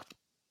she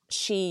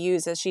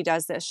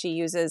does this. She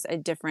uses a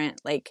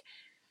different like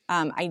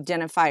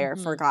identifier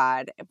for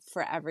God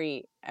for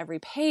every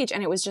page.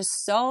 And it was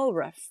just so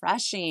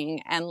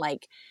refreshing and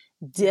like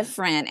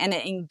different, and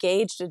it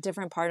engaged a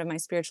different part of my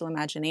spiritual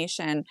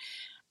imagination.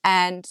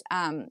 And,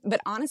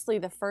 but honestly,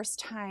 the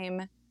first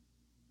one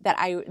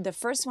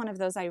of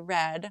those I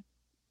read,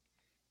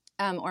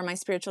 or my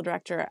spiritual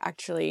director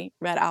actually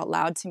read out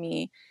loud to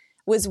me,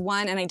 was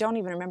one, and I don't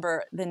even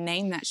remember the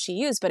name that she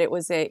used, but it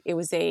was a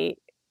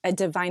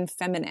divine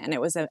feminine. It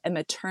was a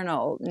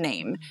maternal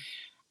name.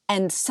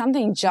 And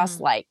something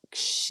just like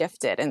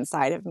shifted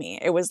inside of me.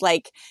 It was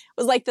like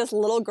this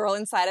little girl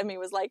inside of me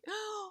was like,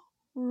 oh,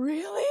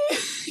 really?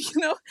 You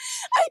know,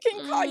 I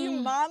can call you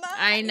mama.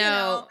 I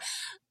know.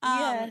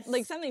 Yes.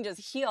 Like something just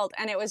healed.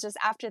 And it was just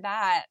after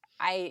that,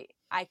 I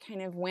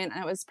kind of went,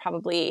 and it was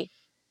probably,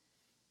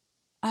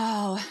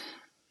 5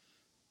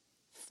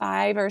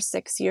 or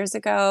 6 years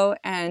ago.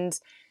 And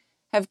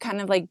have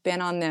kind of like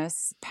been on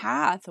this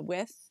path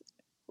with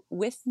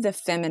the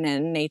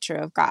feminine nature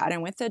of God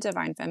and with the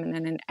divine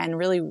feminine, and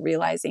really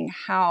realizing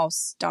how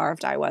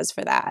starved I was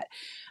for that.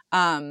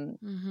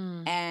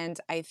 And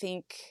I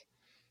think,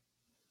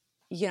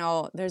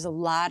 there's a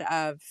lot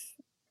of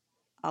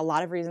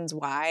reasons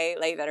why,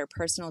 like, that are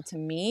personal to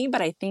me,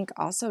 but I think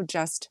also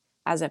just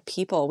as a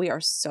people, we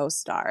are so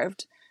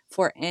starved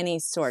for any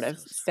sort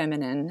of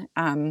feminine,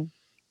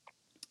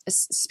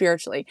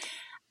 spiritually.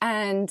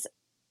 And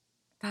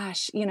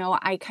gosh,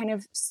 I kind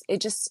of, it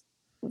just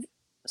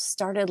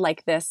started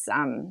like this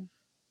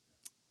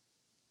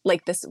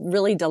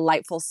really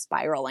delightful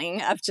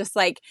spiraling of just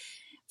like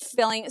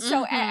feeling.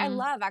 So I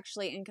love,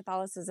 actually, in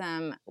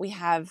Catholicism, we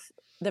have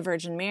the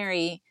Virgin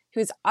Mary,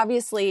 who's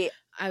obviously,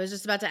 I was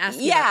just about to ask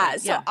you about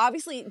that. So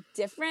obviously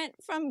different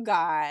from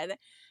God,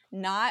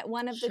 not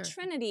one of the Sure.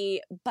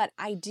 Trinity, but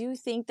I do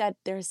think that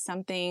there's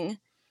something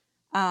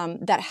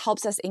that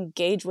helps us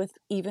engage with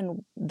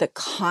even the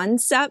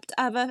concept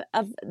of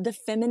the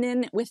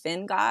feminine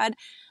within God,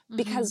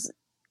 because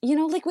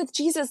like with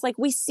Jesus, like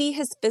we see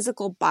his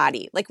physical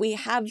body, like we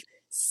have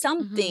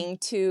something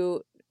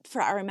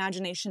for our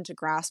imagination to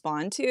grasp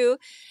onto,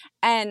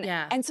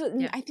 and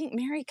so I think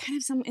Mary kind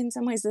of in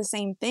some ways the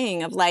same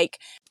thing of like.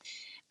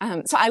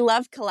 So I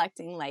love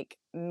collecting like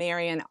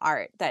Marian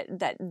art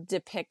that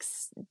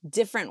depicts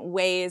different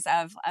ways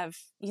of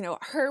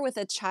her with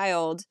a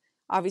child,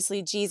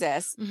 obviously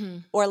Jesus,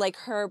 or like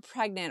her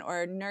pregnant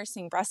or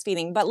nursing,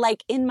 breastfeeding. But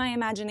like in my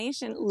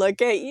imagination,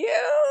 look at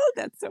you.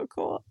 That's so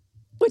cool.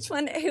 Which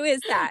one? Who is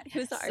that?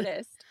 Who's the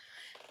artist?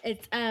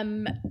 It's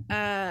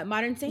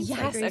Modern Saints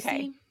by Gracie.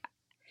 Okay.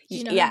 Do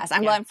you know yes,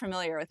 her? I'm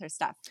familiar with her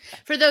stuff.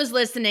 For those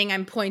listening,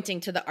 I'm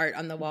pointing to the art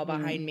on the wall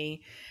behind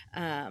me.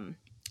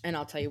 And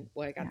I'll tell you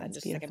where I got that in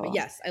just beautiful. A second. But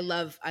yes, I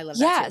love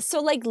that too.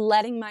 So like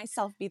letting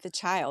myself be the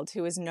child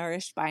who is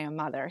nourished by a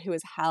mother, who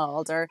is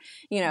held, or,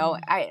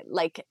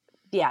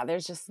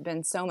 there's just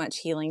been so much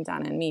healing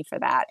done in me for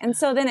that. And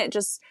so then it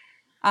just,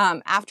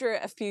 after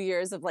a few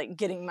years of like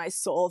getting my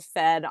soul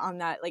fed on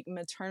that like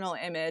maternal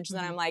image,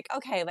 then I'm like,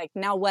 okay, like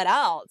now what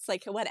else?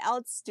 Like what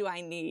else do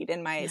I need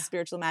in my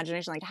spiritual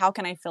imagination? Like how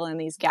can I fill in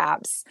these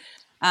gaps?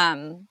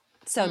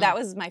 So that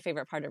was my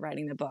favorite part of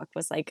writing the book,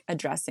 was like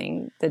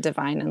addressing the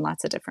divine in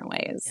lots of different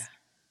ways. Yeah.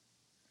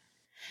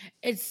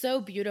 It's so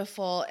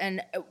beautiful.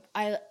 And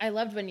I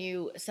loved when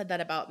you said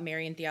that about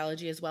Marian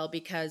theology as well,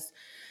 because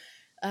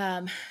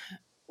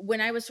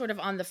when I was sort of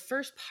on the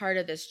first part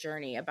of this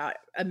journey about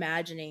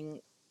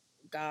imagining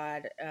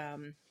God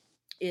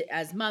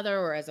as mother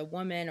or as a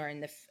woman or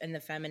in the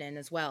feminine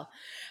as well,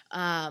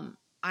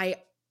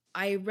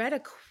 I read a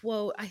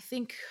quote. I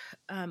think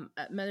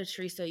Mother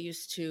Teresa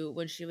used to,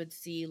 when she would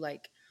see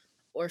like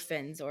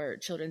orphans or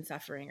children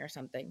suffering or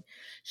something,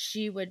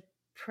 she would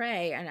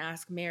pray and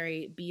ask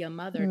Mary, be a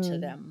mother to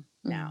them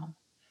now.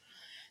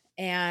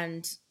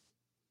 And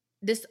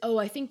this,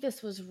 I think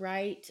this was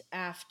right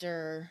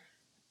after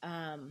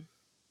the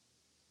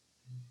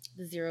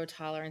zero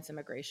tolerance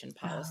immigration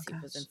policy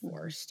was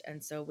enforced.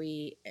 And so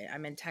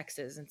I'm in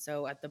Texas. And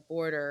so at the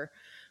border,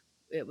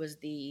 it was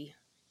the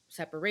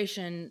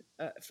separation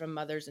from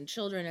mothers and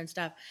children and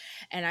stuff.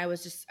 And I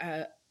was just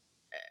a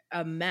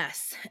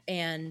mess.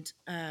 And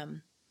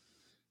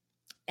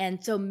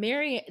so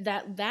Mary,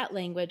 that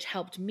language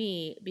helped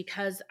me,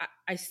 because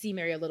I see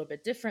Mary a little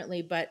bit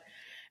differently, but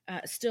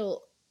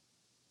still,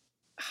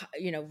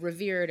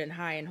 revered and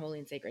high and holy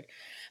and sacred.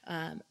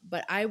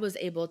 But I was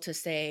able to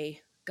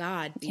say,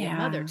 God, be a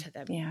mother to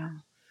them. Yeah.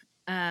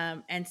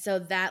 And so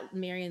that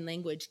Marian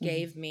language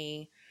gave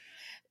me,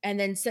 and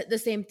then the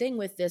same thing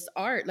with this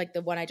art, like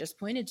the one I just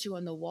pointed to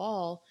on the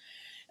wall,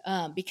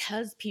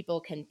 because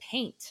people can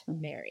paint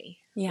Mary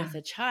with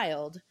a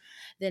child,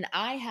 then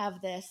I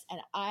have this, and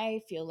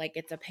I feel like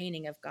it's a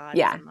painting of God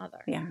as a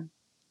mother. You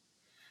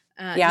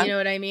know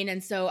what I mean?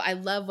 And so I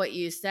love what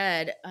you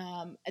said.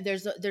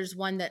 There's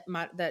one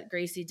that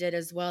Gracie did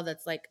as well,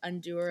 that's like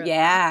undoer of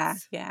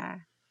knots.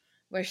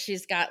 Where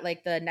she's got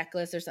like the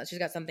necklace or something. She's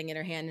got something in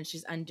her hand and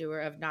she's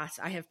undoer of knots.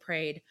 I have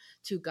prayed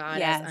to God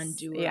as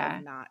undoer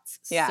of knots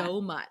so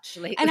much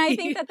lately. And I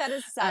think that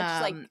is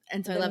such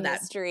and so the I love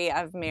mystery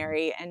of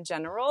Mary in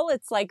general.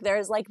 It's like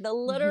there's like the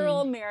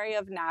literal Mary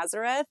of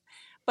Nazareth,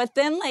 but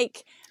then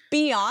like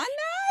beyond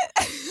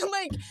that,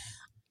 like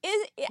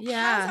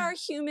has our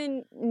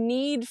human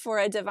need for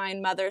a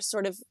divine mother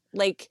sort of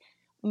like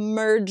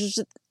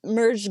merged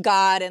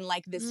God and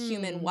like this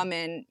human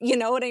woman, you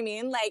know what I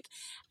mean? Like,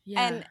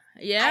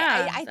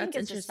 I think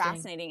it's just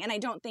fascinating. And I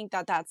don't think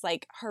that that's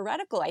like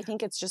heretical. I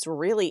think it's just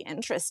really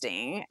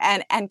interesting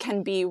and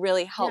can be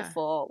really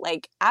helpful,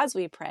 like as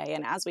we pray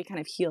and as we kind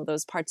of heal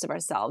those parts of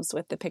ourselves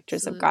with the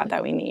pictures of God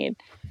that we need.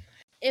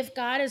 If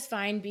God is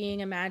fine being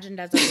imagined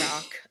as a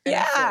rock and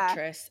a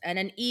fortress and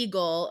an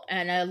eagle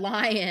and a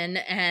lion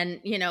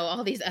and,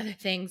 all these other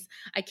things,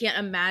 I can't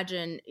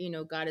imagine,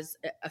 God is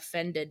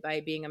offended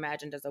by being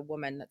imagined as a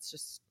woman. That's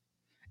just,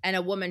 and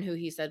a woman who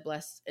he said,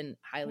 blessed and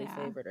highly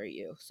favored are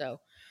you.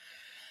 So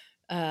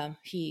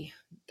He,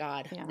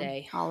 God, Yeah.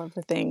 they. All of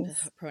the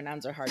things.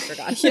 Pronouns are hard for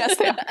God. Yes,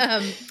 they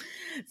are.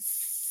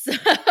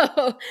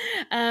 So,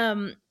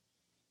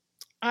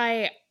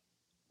 I,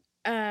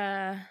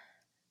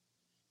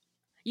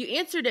 you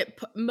answered it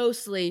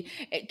mostly.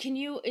 Can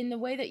you, in the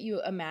way that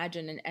you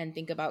imagine and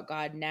think about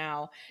God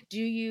now, do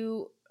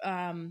you,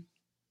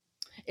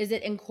 is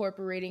it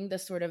incorporating the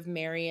sort of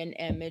Marian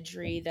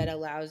imagery that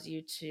allows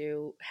you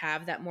to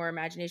have that more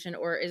imagination?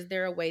 Or is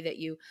there a way that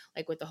you,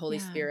 like with the Holy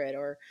Yeah. Spirit,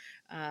 or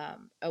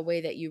a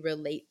way that you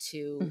relate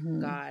to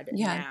God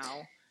Yeah.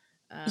 now?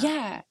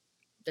 Yeah.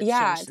 That's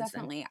Yeah, changed since then?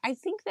 definitely. I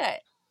think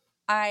that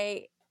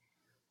I,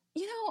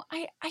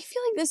 I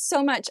feel like there's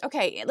so much,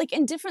 okay, like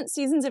in different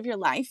seasons of your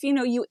life,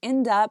 you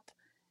end up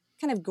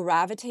kind of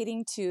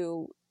gravitating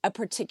to a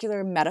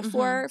particular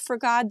metaphor for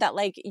God that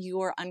like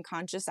your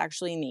unconscious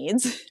actually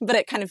needs, but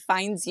it kind of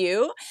finds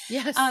you.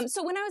 Yes.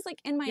 So when I was like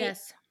in my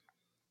Yes.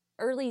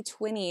 early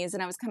 20s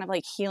and I was kind of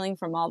like healing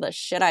from all the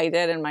shit I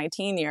did in my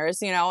teen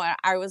years,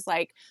 I was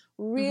like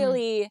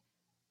really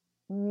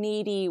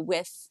needy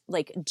with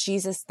like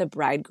Jesus the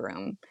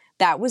bridegroom.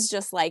 That was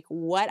just like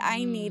what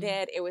I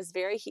needed. It was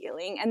very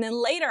healing. And then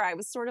later I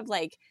was sort of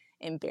like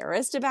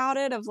embarrassed about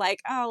it, of like,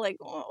 oh, like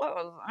what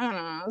was, I don't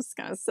know, it's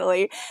kind of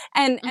silly.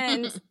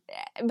 And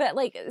but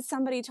like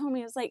somebody told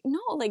me, it was like, no,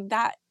 like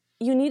that,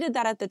 you needed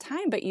that at the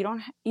time, but you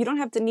don't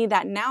have to need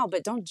that now.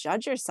 But don't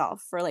judge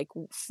yourself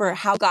for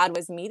how God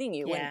was meeting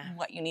you when Yeah.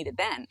 what you needed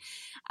then.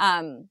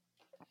 Um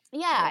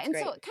yeah, That's and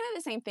so great. kind of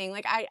the same thing.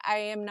 Like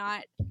I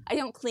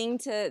don't cling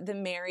to the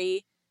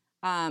Mary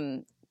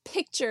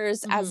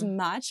pictures as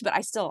much, but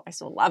I still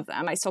love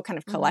them. I still kind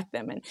of collect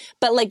them,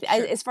 but like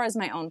Sure. as far as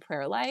my own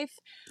prayer life,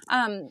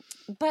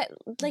 but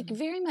like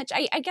very much,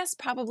 I guess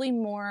probably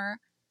more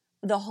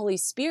the Holy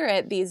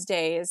Spirit these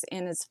days,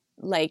 and it's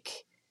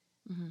like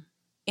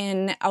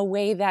in a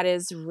way that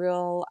is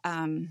real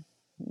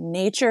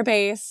nature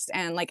based.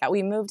 And like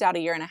we moved out a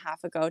year and a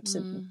half ago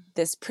to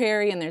this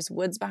prairie, and there's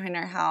woods behind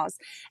our house,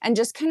 and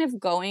just kind of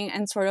going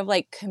and sort of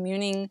like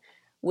communing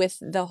with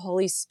the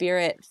Holy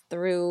Spirit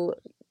through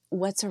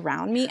what's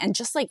around me, and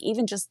just like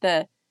even just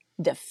the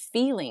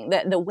feeling,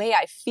 the way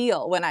I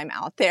feel when I'm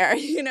out there,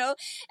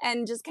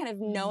 and just kind of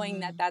knowing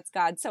that that's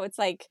God. So it's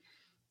like,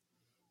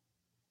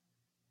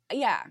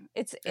 yeah,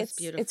 That's it's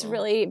beautiful.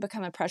 really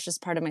become a precious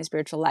part of my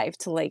spiritual life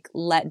to like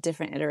let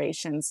different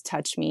iterations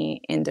touch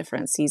me in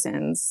different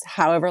seasons,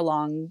 however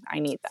long I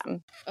need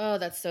them. Oh,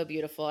 that's so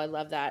beautiful. I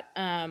love that.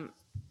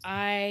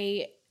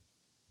 I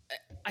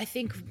I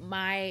think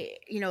my,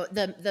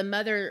 the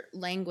mother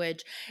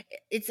language,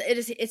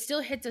 it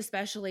still hits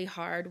especially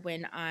hard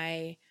when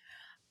I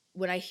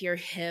hear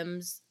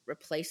hymns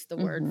replace the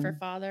word for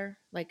father.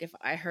 Like if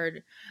I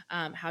heard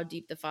how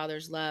deep the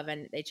father's love,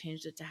 and they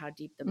changed it to how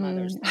deep the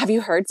mother's Have you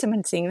love. heard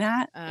someone sing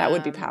that? That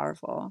would be Um,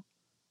 powerful.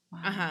 Wow.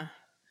 uh-huh.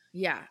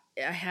 Yeah,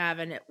 I have,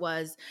 and it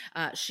was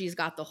she's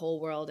got the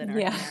whole world in her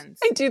Yeah, I hands.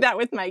 do that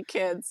with my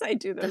kids. I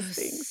do those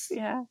things. Those,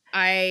 Yeah.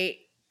 I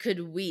could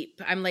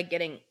weep. I'm like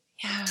getting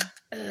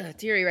Yeah.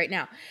 teary right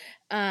now.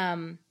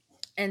 Um,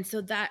 and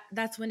so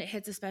that's when it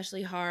hits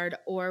especially hard,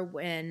 or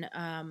when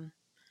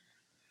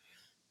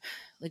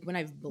like when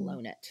I've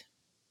blown it.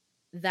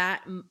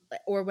 That,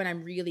 or when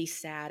I'm really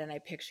sad and I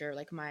picture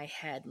like my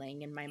head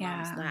laying in my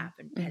mom's Yeah. lap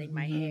and petting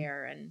my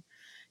hair, and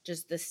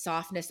just the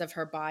softness of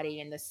her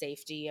body and the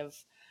safety of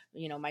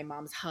my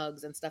mom's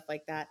hugs and stuff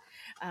like that.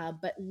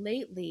 But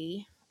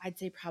lately, I'd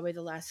say probably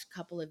the last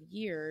couple of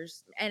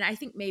years, and I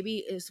think maybe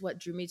is what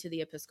drew me to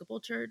the Episcopal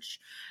Church,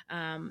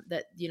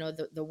 that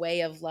the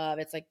way of love.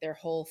 It's like their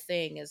whole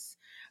thing is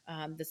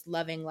this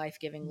loving,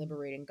 life-giving,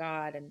 liberating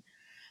God.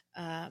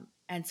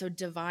 And so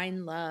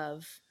divine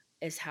love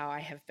is how I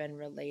have been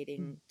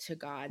relating to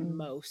God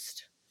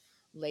most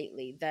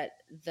lately. That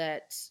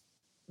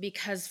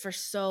because for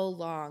so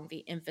long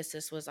the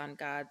emphasis was on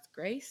God's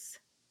grace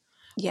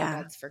or Yeah.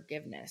 God's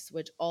forgiveness,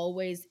 which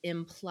always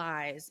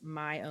implies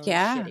my own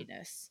Yeah.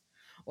 shittiness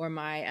or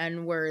my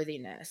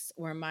unworthiness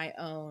or my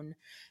own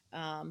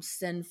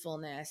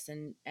sinfulness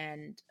and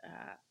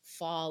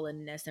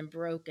fallenness and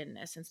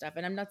brokenness and stuff.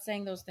 And I'm not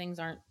saying those things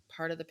aren't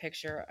part of the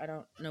picture. I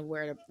don't know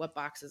what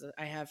boxes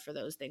I have for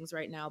those things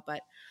right now,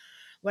 but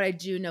what I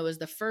do know is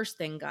the first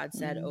thing God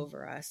said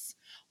over us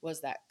was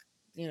that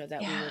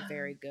that we were Yeah.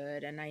 very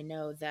good. And I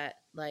know that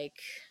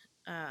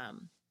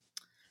um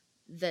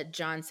that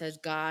John says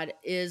God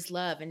is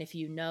love, and if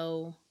you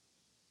know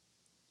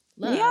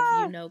love,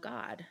 you Yeah. know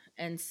God.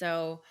 And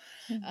so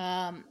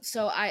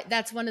so I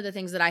that's one of the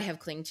things that I have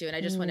clung to, and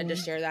I just wanted to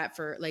share that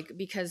for like,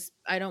 because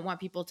I don't want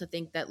people to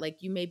think that like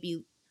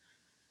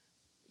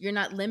you're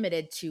not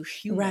limited to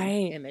human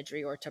Right.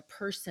 imagery or to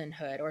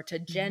personhood or to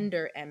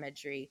gender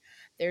imagery.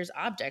 There's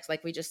objects,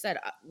 like we just said,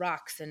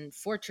 rocks and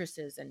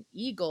fortresses and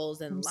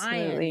eagles and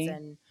lions Absolutely.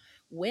 and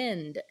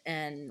wind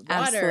and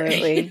water.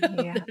 Absolutely.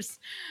 Yeah. There's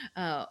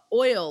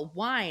oil,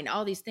 wine,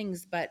 all these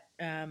things. But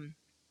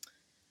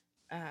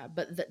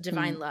the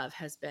divine love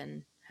has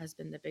been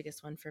the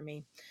biggest one for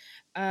me.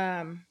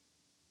 Um,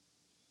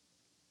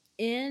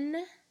 in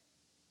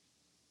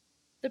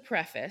the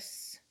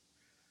preface,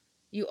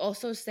 you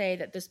also say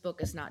that this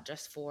book is not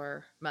just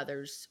for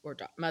mothers or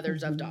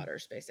mothers of Mm-hmm.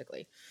 daughters,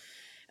 basically.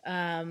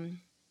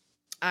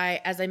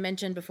 As I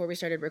mentioned before we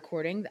started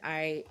recording,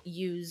 I have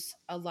used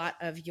a lot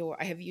of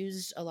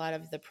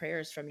the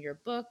prayers from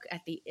your book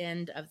at the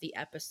end of the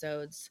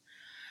episodes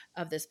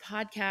of this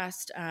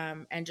podcast,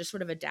 and just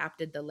sort of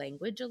adapted the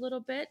language a little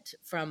bit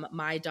from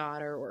my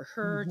daughter or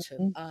her to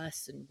Mm-hmm.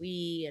 us and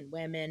we and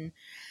women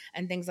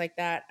and things like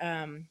that.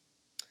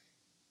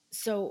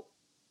 So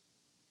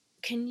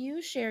can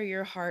you share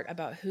your heart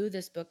about who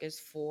this book is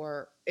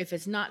for? If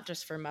it's not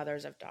just for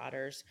mothers of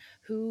daughters,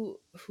 who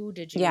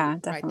did you Yeah,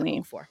 write the definitely.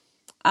 book for?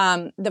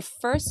 The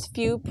first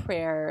few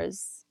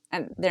prayers,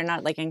 and they're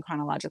not like in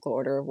chronological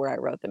order of where I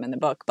wrote them in the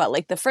book, but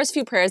like the first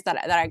few prayers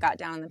that I got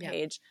down on the Yeah.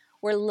 page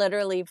were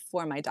literally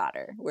for my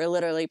daughter. We're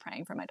literally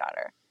praying for my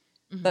daughter.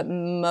 Mm-hmm. But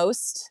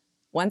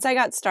once I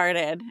got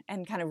started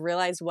and kind of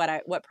realized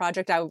what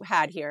project I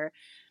had here,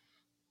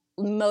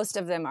 most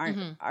of them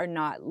are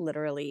not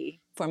literally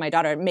for my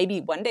daughter.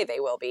 Maybe one day they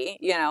will be,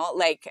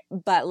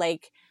 but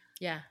like,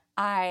 Yeah.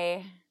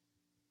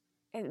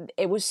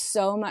 it was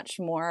so much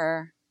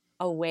more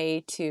a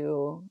way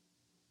to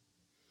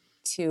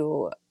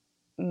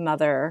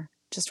mother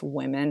just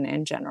women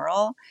in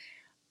general,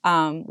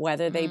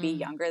 whether they be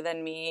younger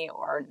than me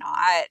or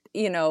not,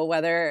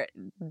 whether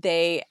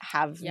they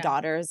have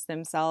daughters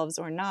themselves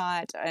or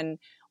not,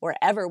 or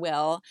ever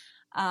will.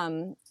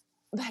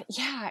 But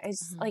yeah,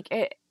 it's like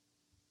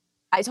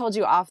I told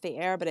you off the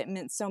air, but it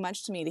meant so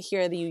much to me to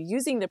hear you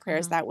using the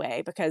prayers that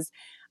way, because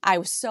I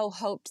was so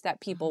hoped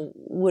that people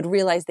would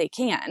realize they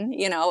can,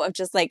 of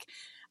just like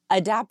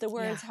adapt the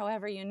words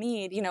however you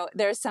need.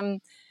 There's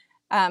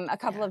a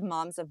couple of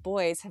moms of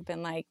boys have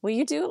been like, will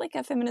you do like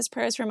a feminist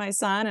prayers for my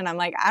son? And I'm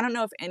like, I don't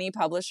know if any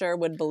publisher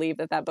would believe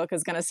that book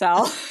is going to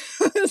sell.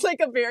 It's like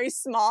a very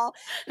small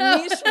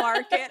niche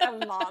market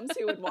of moms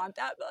who would want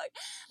that book.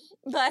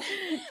 But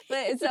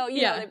so,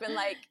 they've been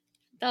like,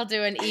 they'll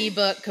do an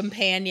ebook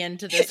companion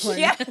to this one.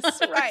 Yes,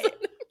 right.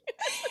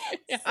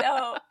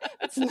 So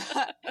it's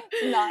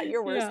not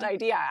your worst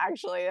idea,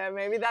 actually.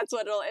 Maybe that's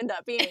what it'll end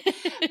up being.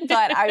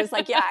 But I was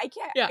like, I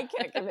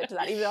can't commit to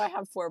that, even though I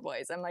have 4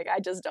 boys. I'm like, I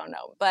just don't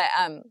know. But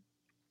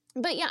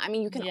yeah, I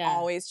mean, you can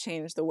always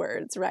change the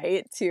words,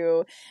 right?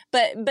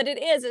 But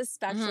it is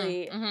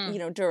especially,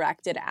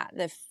 directed at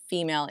the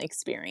female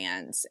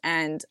experience,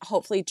 and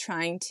hopefully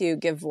trying to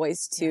give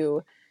voice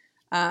to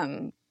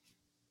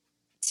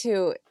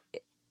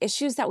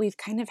issues that we've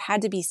kind of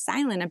had to be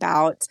silent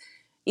about,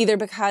 either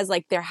because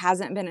like there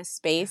hasn't been a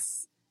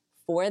space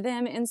for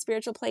them in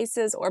spiritual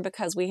places, or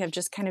because we have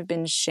just kind of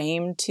been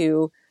shamed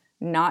to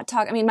not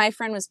talk. I mean, my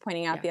friend was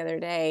pointing out the other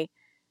day,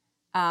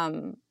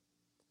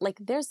 like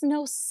there's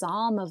no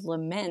psalm of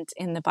lament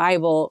in the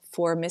Bible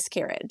for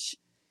miscarriage,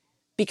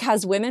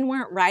 because women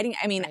weren't writing.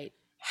 I mean,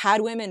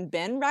 had women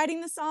been writing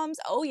the Psalms,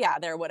 oh yeah,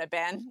 there would have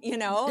been,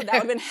 that would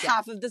have been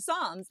half of the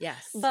Psalms.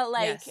 Yes. But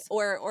like,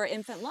 or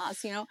infant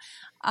loss,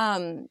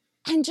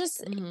 and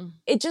just,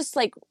 it just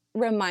like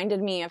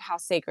reminded me of how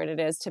sacred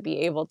it is to be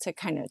able to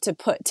kind of,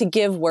 to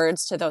give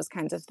words to those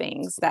kinds of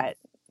things that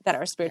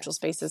our spiritual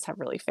spaces have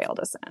really failed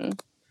us in.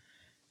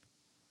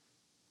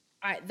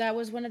 That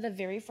was one of the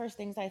very first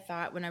things I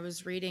thought when I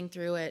was reading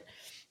through it.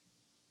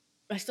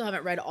 I still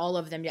haven't read all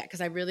of them yet,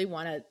 because I really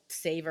want to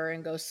savor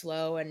and go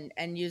slow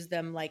and use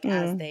them like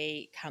as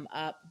they come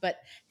up. But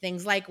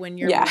things like when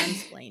you're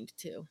mansplained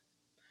to,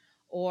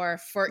 or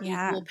for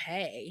equal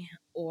pay,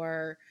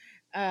 or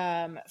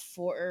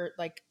for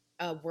like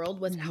a world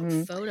without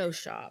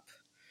Photoshop.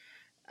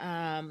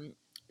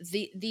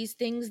 These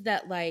things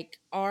that like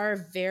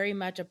are very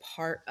much a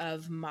part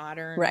of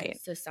modern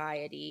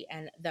society,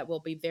 and that will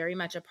be very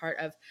much a part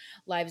of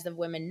lives of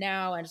women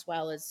now, as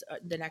well as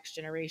the next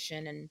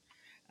generation.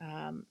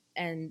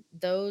 And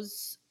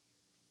those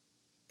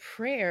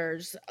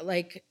prayers,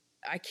 like,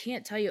 I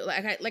can't tell you,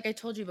 like I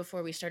told you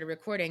before we started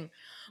recording,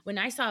 when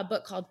I saw a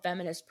book called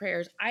Feminist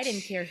Prayers, I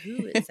didn't care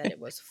who it said it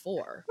was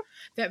for.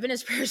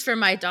 Feminist Prayers for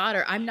my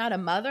daughter. I'm not a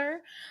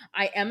mother.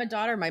 I am a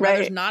daughter. My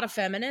mother's not a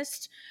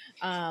feminist.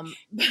 But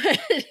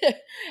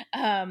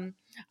I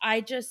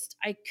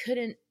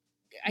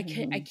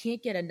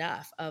can't get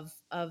enough of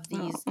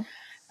these.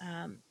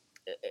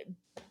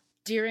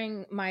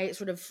 During my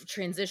sort of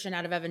transition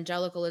out of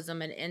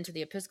evangelicalism and into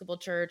the Episcopal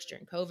Church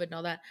during COVID and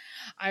all that,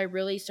 I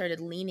really started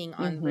leaning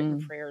on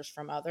written prayers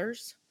from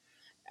others,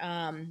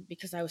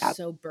 because I was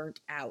so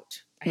burnt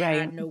out. I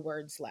had no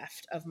words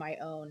left of my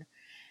own.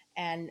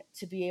 And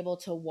to be able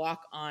to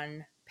walk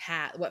on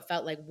what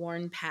felt like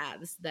worn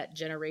paths that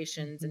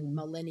generations and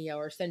millennia,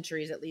 or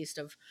centuries at least,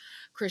 of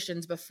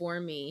Christians before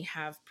me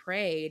have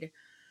prayed,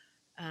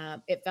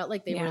 it felt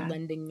like they were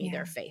lending me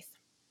their faith.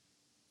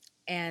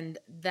 And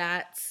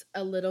that's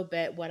a little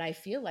bit what I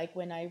feel like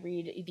when I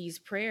read these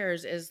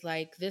prayers, is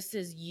like, this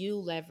is you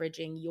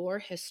leveraging your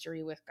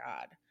history with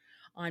God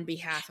on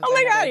behalf of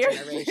another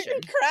generation. You're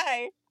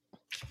cry.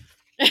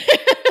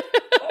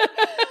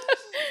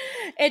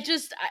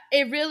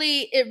 It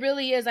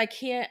really is.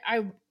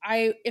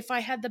 If I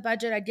had the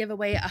budget, I'd give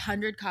away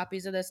 100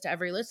 copies of this to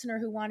every listener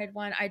who wanted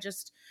one.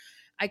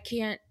 I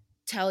can't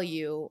tell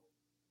you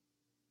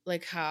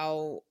like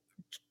how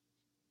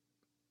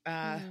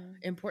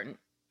important.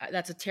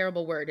 That's a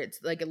terrible word. It's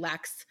like it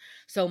lacks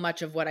so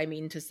much of what I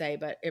mean to say,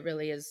 but it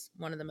really is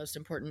one of the most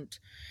important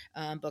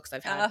books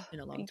I've had in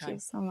a long Thank time. you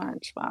so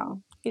much.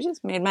 Wow. You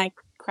just made my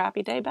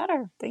crappy day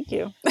better. Thank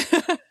you.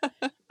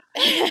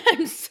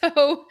 I'm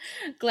so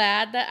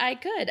glad that I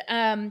could.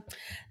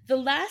 The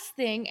last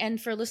thing,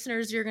 and for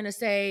listeners, you're going to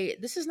say,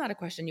 this is not a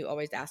question you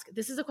always ask.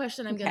 This is a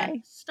question I'm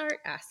going to start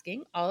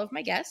asking all of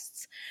my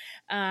guests.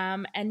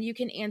 And you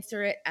can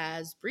answer it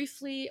as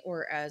briefly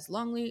or as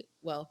longly,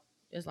 well,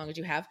 as long as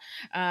you have,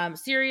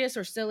 serious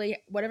or silly,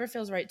 whatever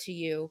feels right to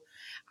you.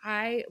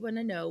 I want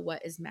to know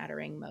what is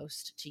mattering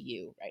most to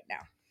you right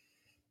now.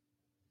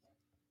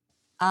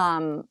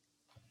 I'm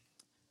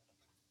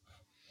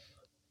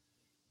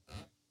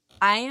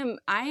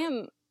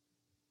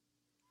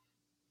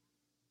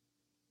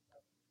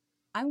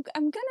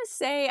going to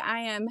say I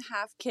am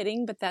half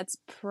kidding, but that's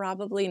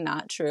probably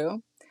not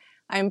true.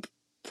 I'm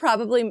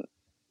probably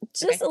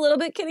just a little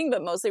bit kidding,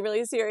 but mostly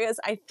really serious.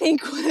 I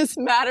think what is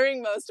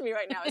mattering most to me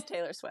right now is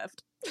Taylor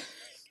Swift.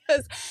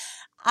 Because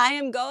I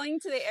am going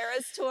to the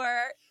Eras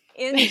Tour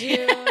in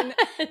June,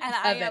 and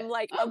I am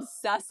like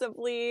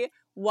obsessively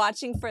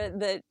watching for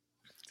the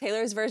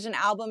Taylor's version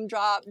album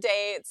drop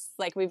dates.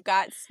 Like we've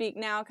got Speak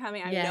Now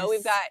coming. I know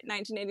we've got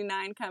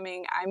 1989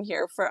 coming. I'm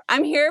here for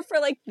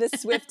like the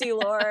Swiftie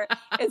lore.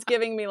 It's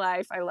giving me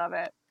life. I love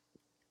it.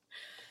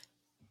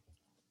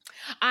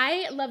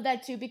 I love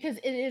that too, because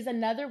it is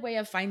another way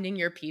of finding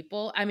your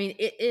people. I mean,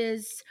 it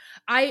is,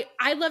 I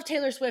love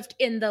Taylor Swift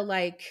in the,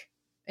 like,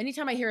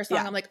 anytime I hear a song,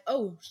 I'm like,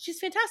 oh, she's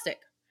fantastic.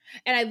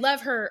 And I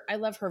love her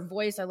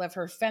voice. I love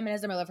her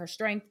feminism. I love her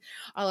strength,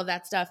 all of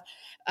that stuff.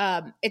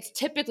 It's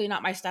typically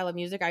not my style of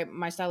music.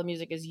 My style of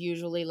music is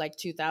usually like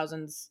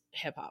 2000s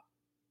hip hop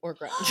or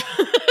grunge.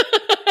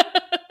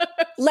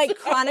 Like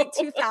Chronic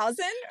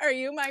 2000? Are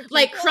you my people?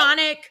 Like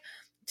Chronic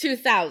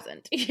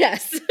 2000.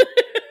 Yes.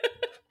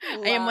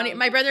 I am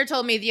my brother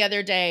told me the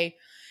other day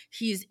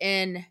he's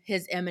in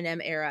his Eminem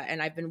era,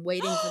 and I've been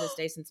waiting for this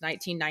day since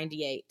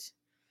 1998.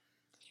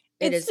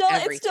 It's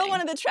still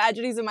one of the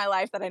tragedies of my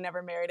life that I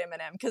never married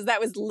Eminem, because that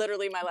was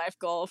literally my life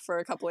goal for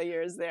a couple of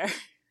years there.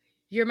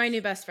 You're my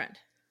new best friend.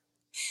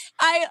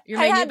 You're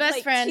my new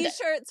best friend.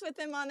 T-shirts with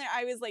him on there.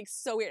 I was like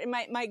so weird. And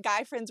my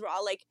guy friends were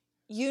all like,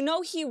 you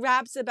know, he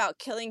raps about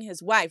killing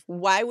his wife.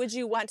 Why would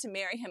you want to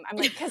marry him? I'm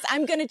like, because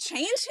I'm going to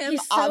change him,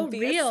 He's so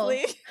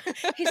obviously.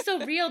 Real. He's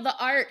so real. The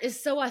art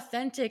is so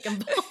authentic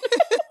and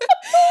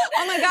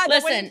oh my God.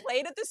 Listen, when he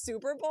played at the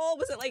Super Bowl,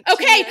 was it like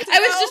okay, I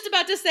was just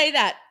about to say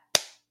that.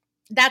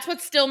 That's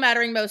what's still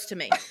mattering most to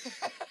me.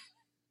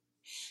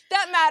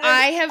 That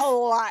matters a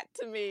lot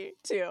to me,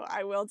 too.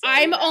 I will tell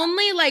you. I'm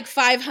only like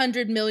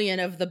 500 million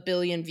of the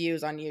billion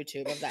views on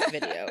YouTube of that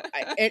video.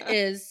 It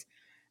is,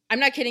 I'm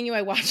not kidding you,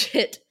 I watch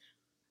it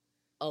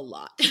a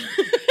lot.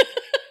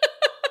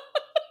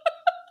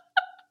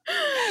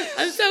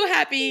 I'm so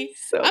happy.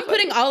 I'm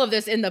putting all of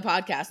this in the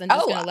podcast. I'm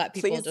just going to let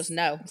people just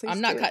know. I'm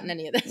not cutting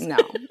any of this. No.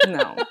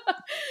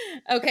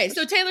 Okay,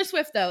 so Taylor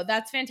Swift, though,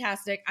 that's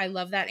fantastic. I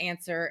love that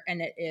answer,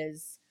 and it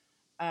is,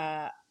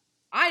 I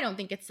don't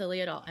think it's silly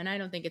at all, and I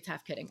don't think it's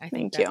half kidding.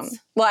 Thank you.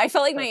 Well, I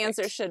felt like my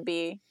answer should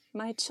be,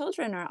 my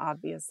children are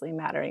obviously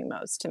mattering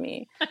most to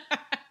me.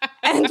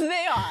 And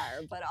they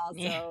are, but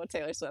also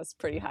Taylor Swift's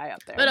pretty high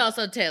up there. But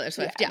also Taylor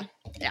Swift, yeah.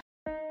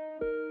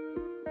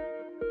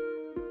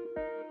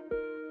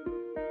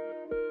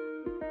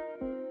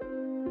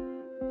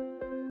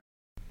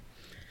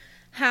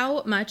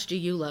 How much do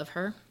you love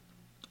her?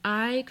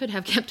 I could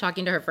have kept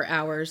talking to her for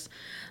hours.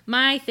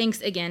 My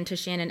thanks again to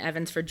Shannon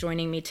Evans for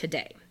joining me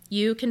today.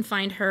 You can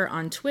find her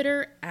on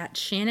Twitter at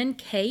Shannon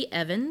K.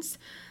 Evans.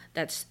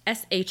 That's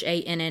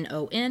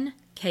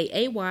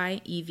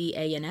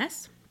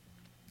ShannonKayevans.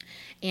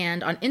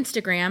 And on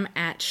Instagram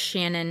at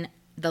Shannon,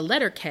 the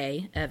letter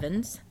K,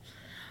 Evans.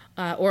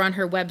 Or on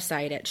her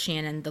website at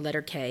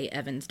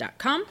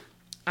shannontheletterkevans.com.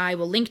 I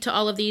will link to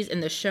all of these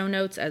in the show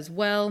notes as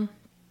well.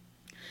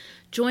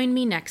 Join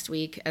me next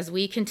week as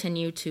we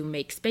continue to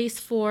make space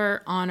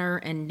for, honor,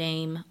 and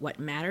name what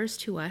matters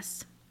to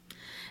us.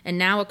 And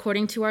now,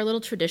 according to our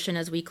little tradition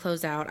as we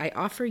close out, I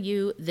offer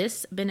you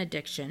this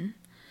benediction,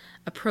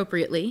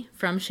 appropriately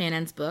from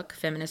Shannon's book,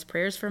 Feminist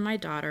Prayers for My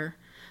Daughter,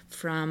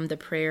 from the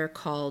prayer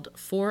called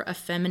For a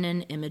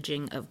Feminine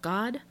Imaging of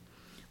God,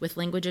 with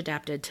language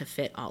adapted to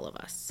fit all of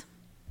us.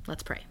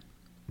 Let's pray.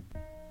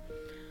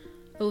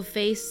 O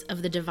face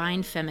of the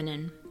divine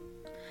feminine,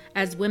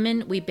 as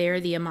women we bear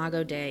the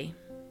Imago Dei,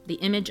 the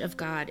image of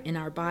God in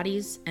our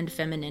bodies and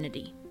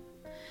femininity.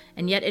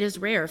 And yet it is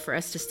rare for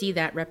us to see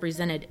that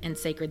represented in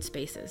sacred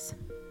spaces.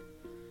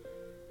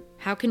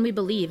 How can we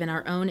believe in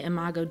our own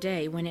Imago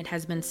Dei when it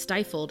has been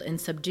stifled and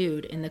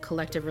subdued in the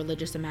collective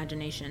religious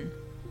imagination?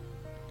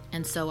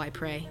 And so I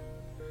pray.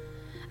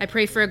 I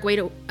pray for a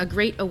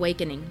great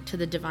awakening to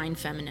the divine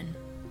feminine.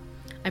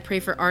 I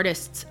pray for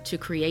artists to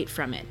create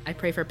from it. I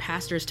pray for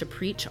pastors to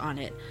preach on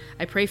it.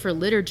 I pray for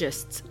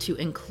liturgists to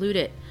include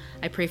it.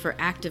 I pray for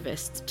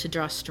activists to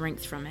draw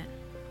strength from it.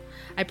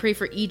 I pray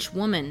for each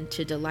woman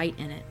to delight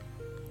in it.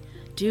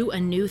 Do a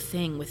new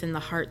thing within the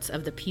hearts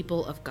of the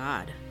people of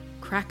God.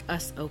 Crack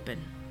us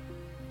open.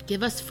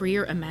 Give us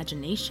freer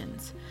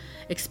imaginations.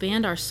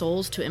 Expand our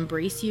souls to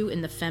embrace you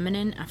in the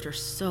feminine after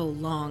so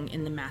long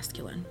in the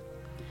masculine.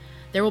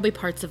 There will be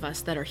parts of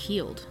us that are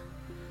healed.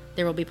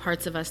 There will be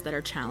parts of us that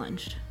are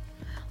challenged.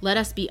 Let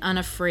us be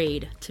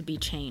unafraid to be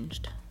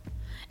changed.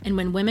 And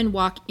when women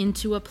walk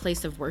into a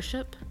place of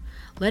worship,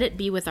 let it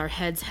be with our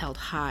heads held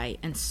high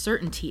and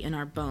certainty in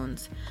our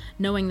bones,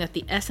 knowing that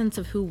the essence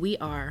of who we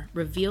are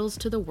reveals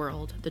to the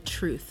world the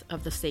truth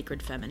of the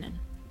sacred feminine.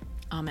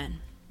 Amen.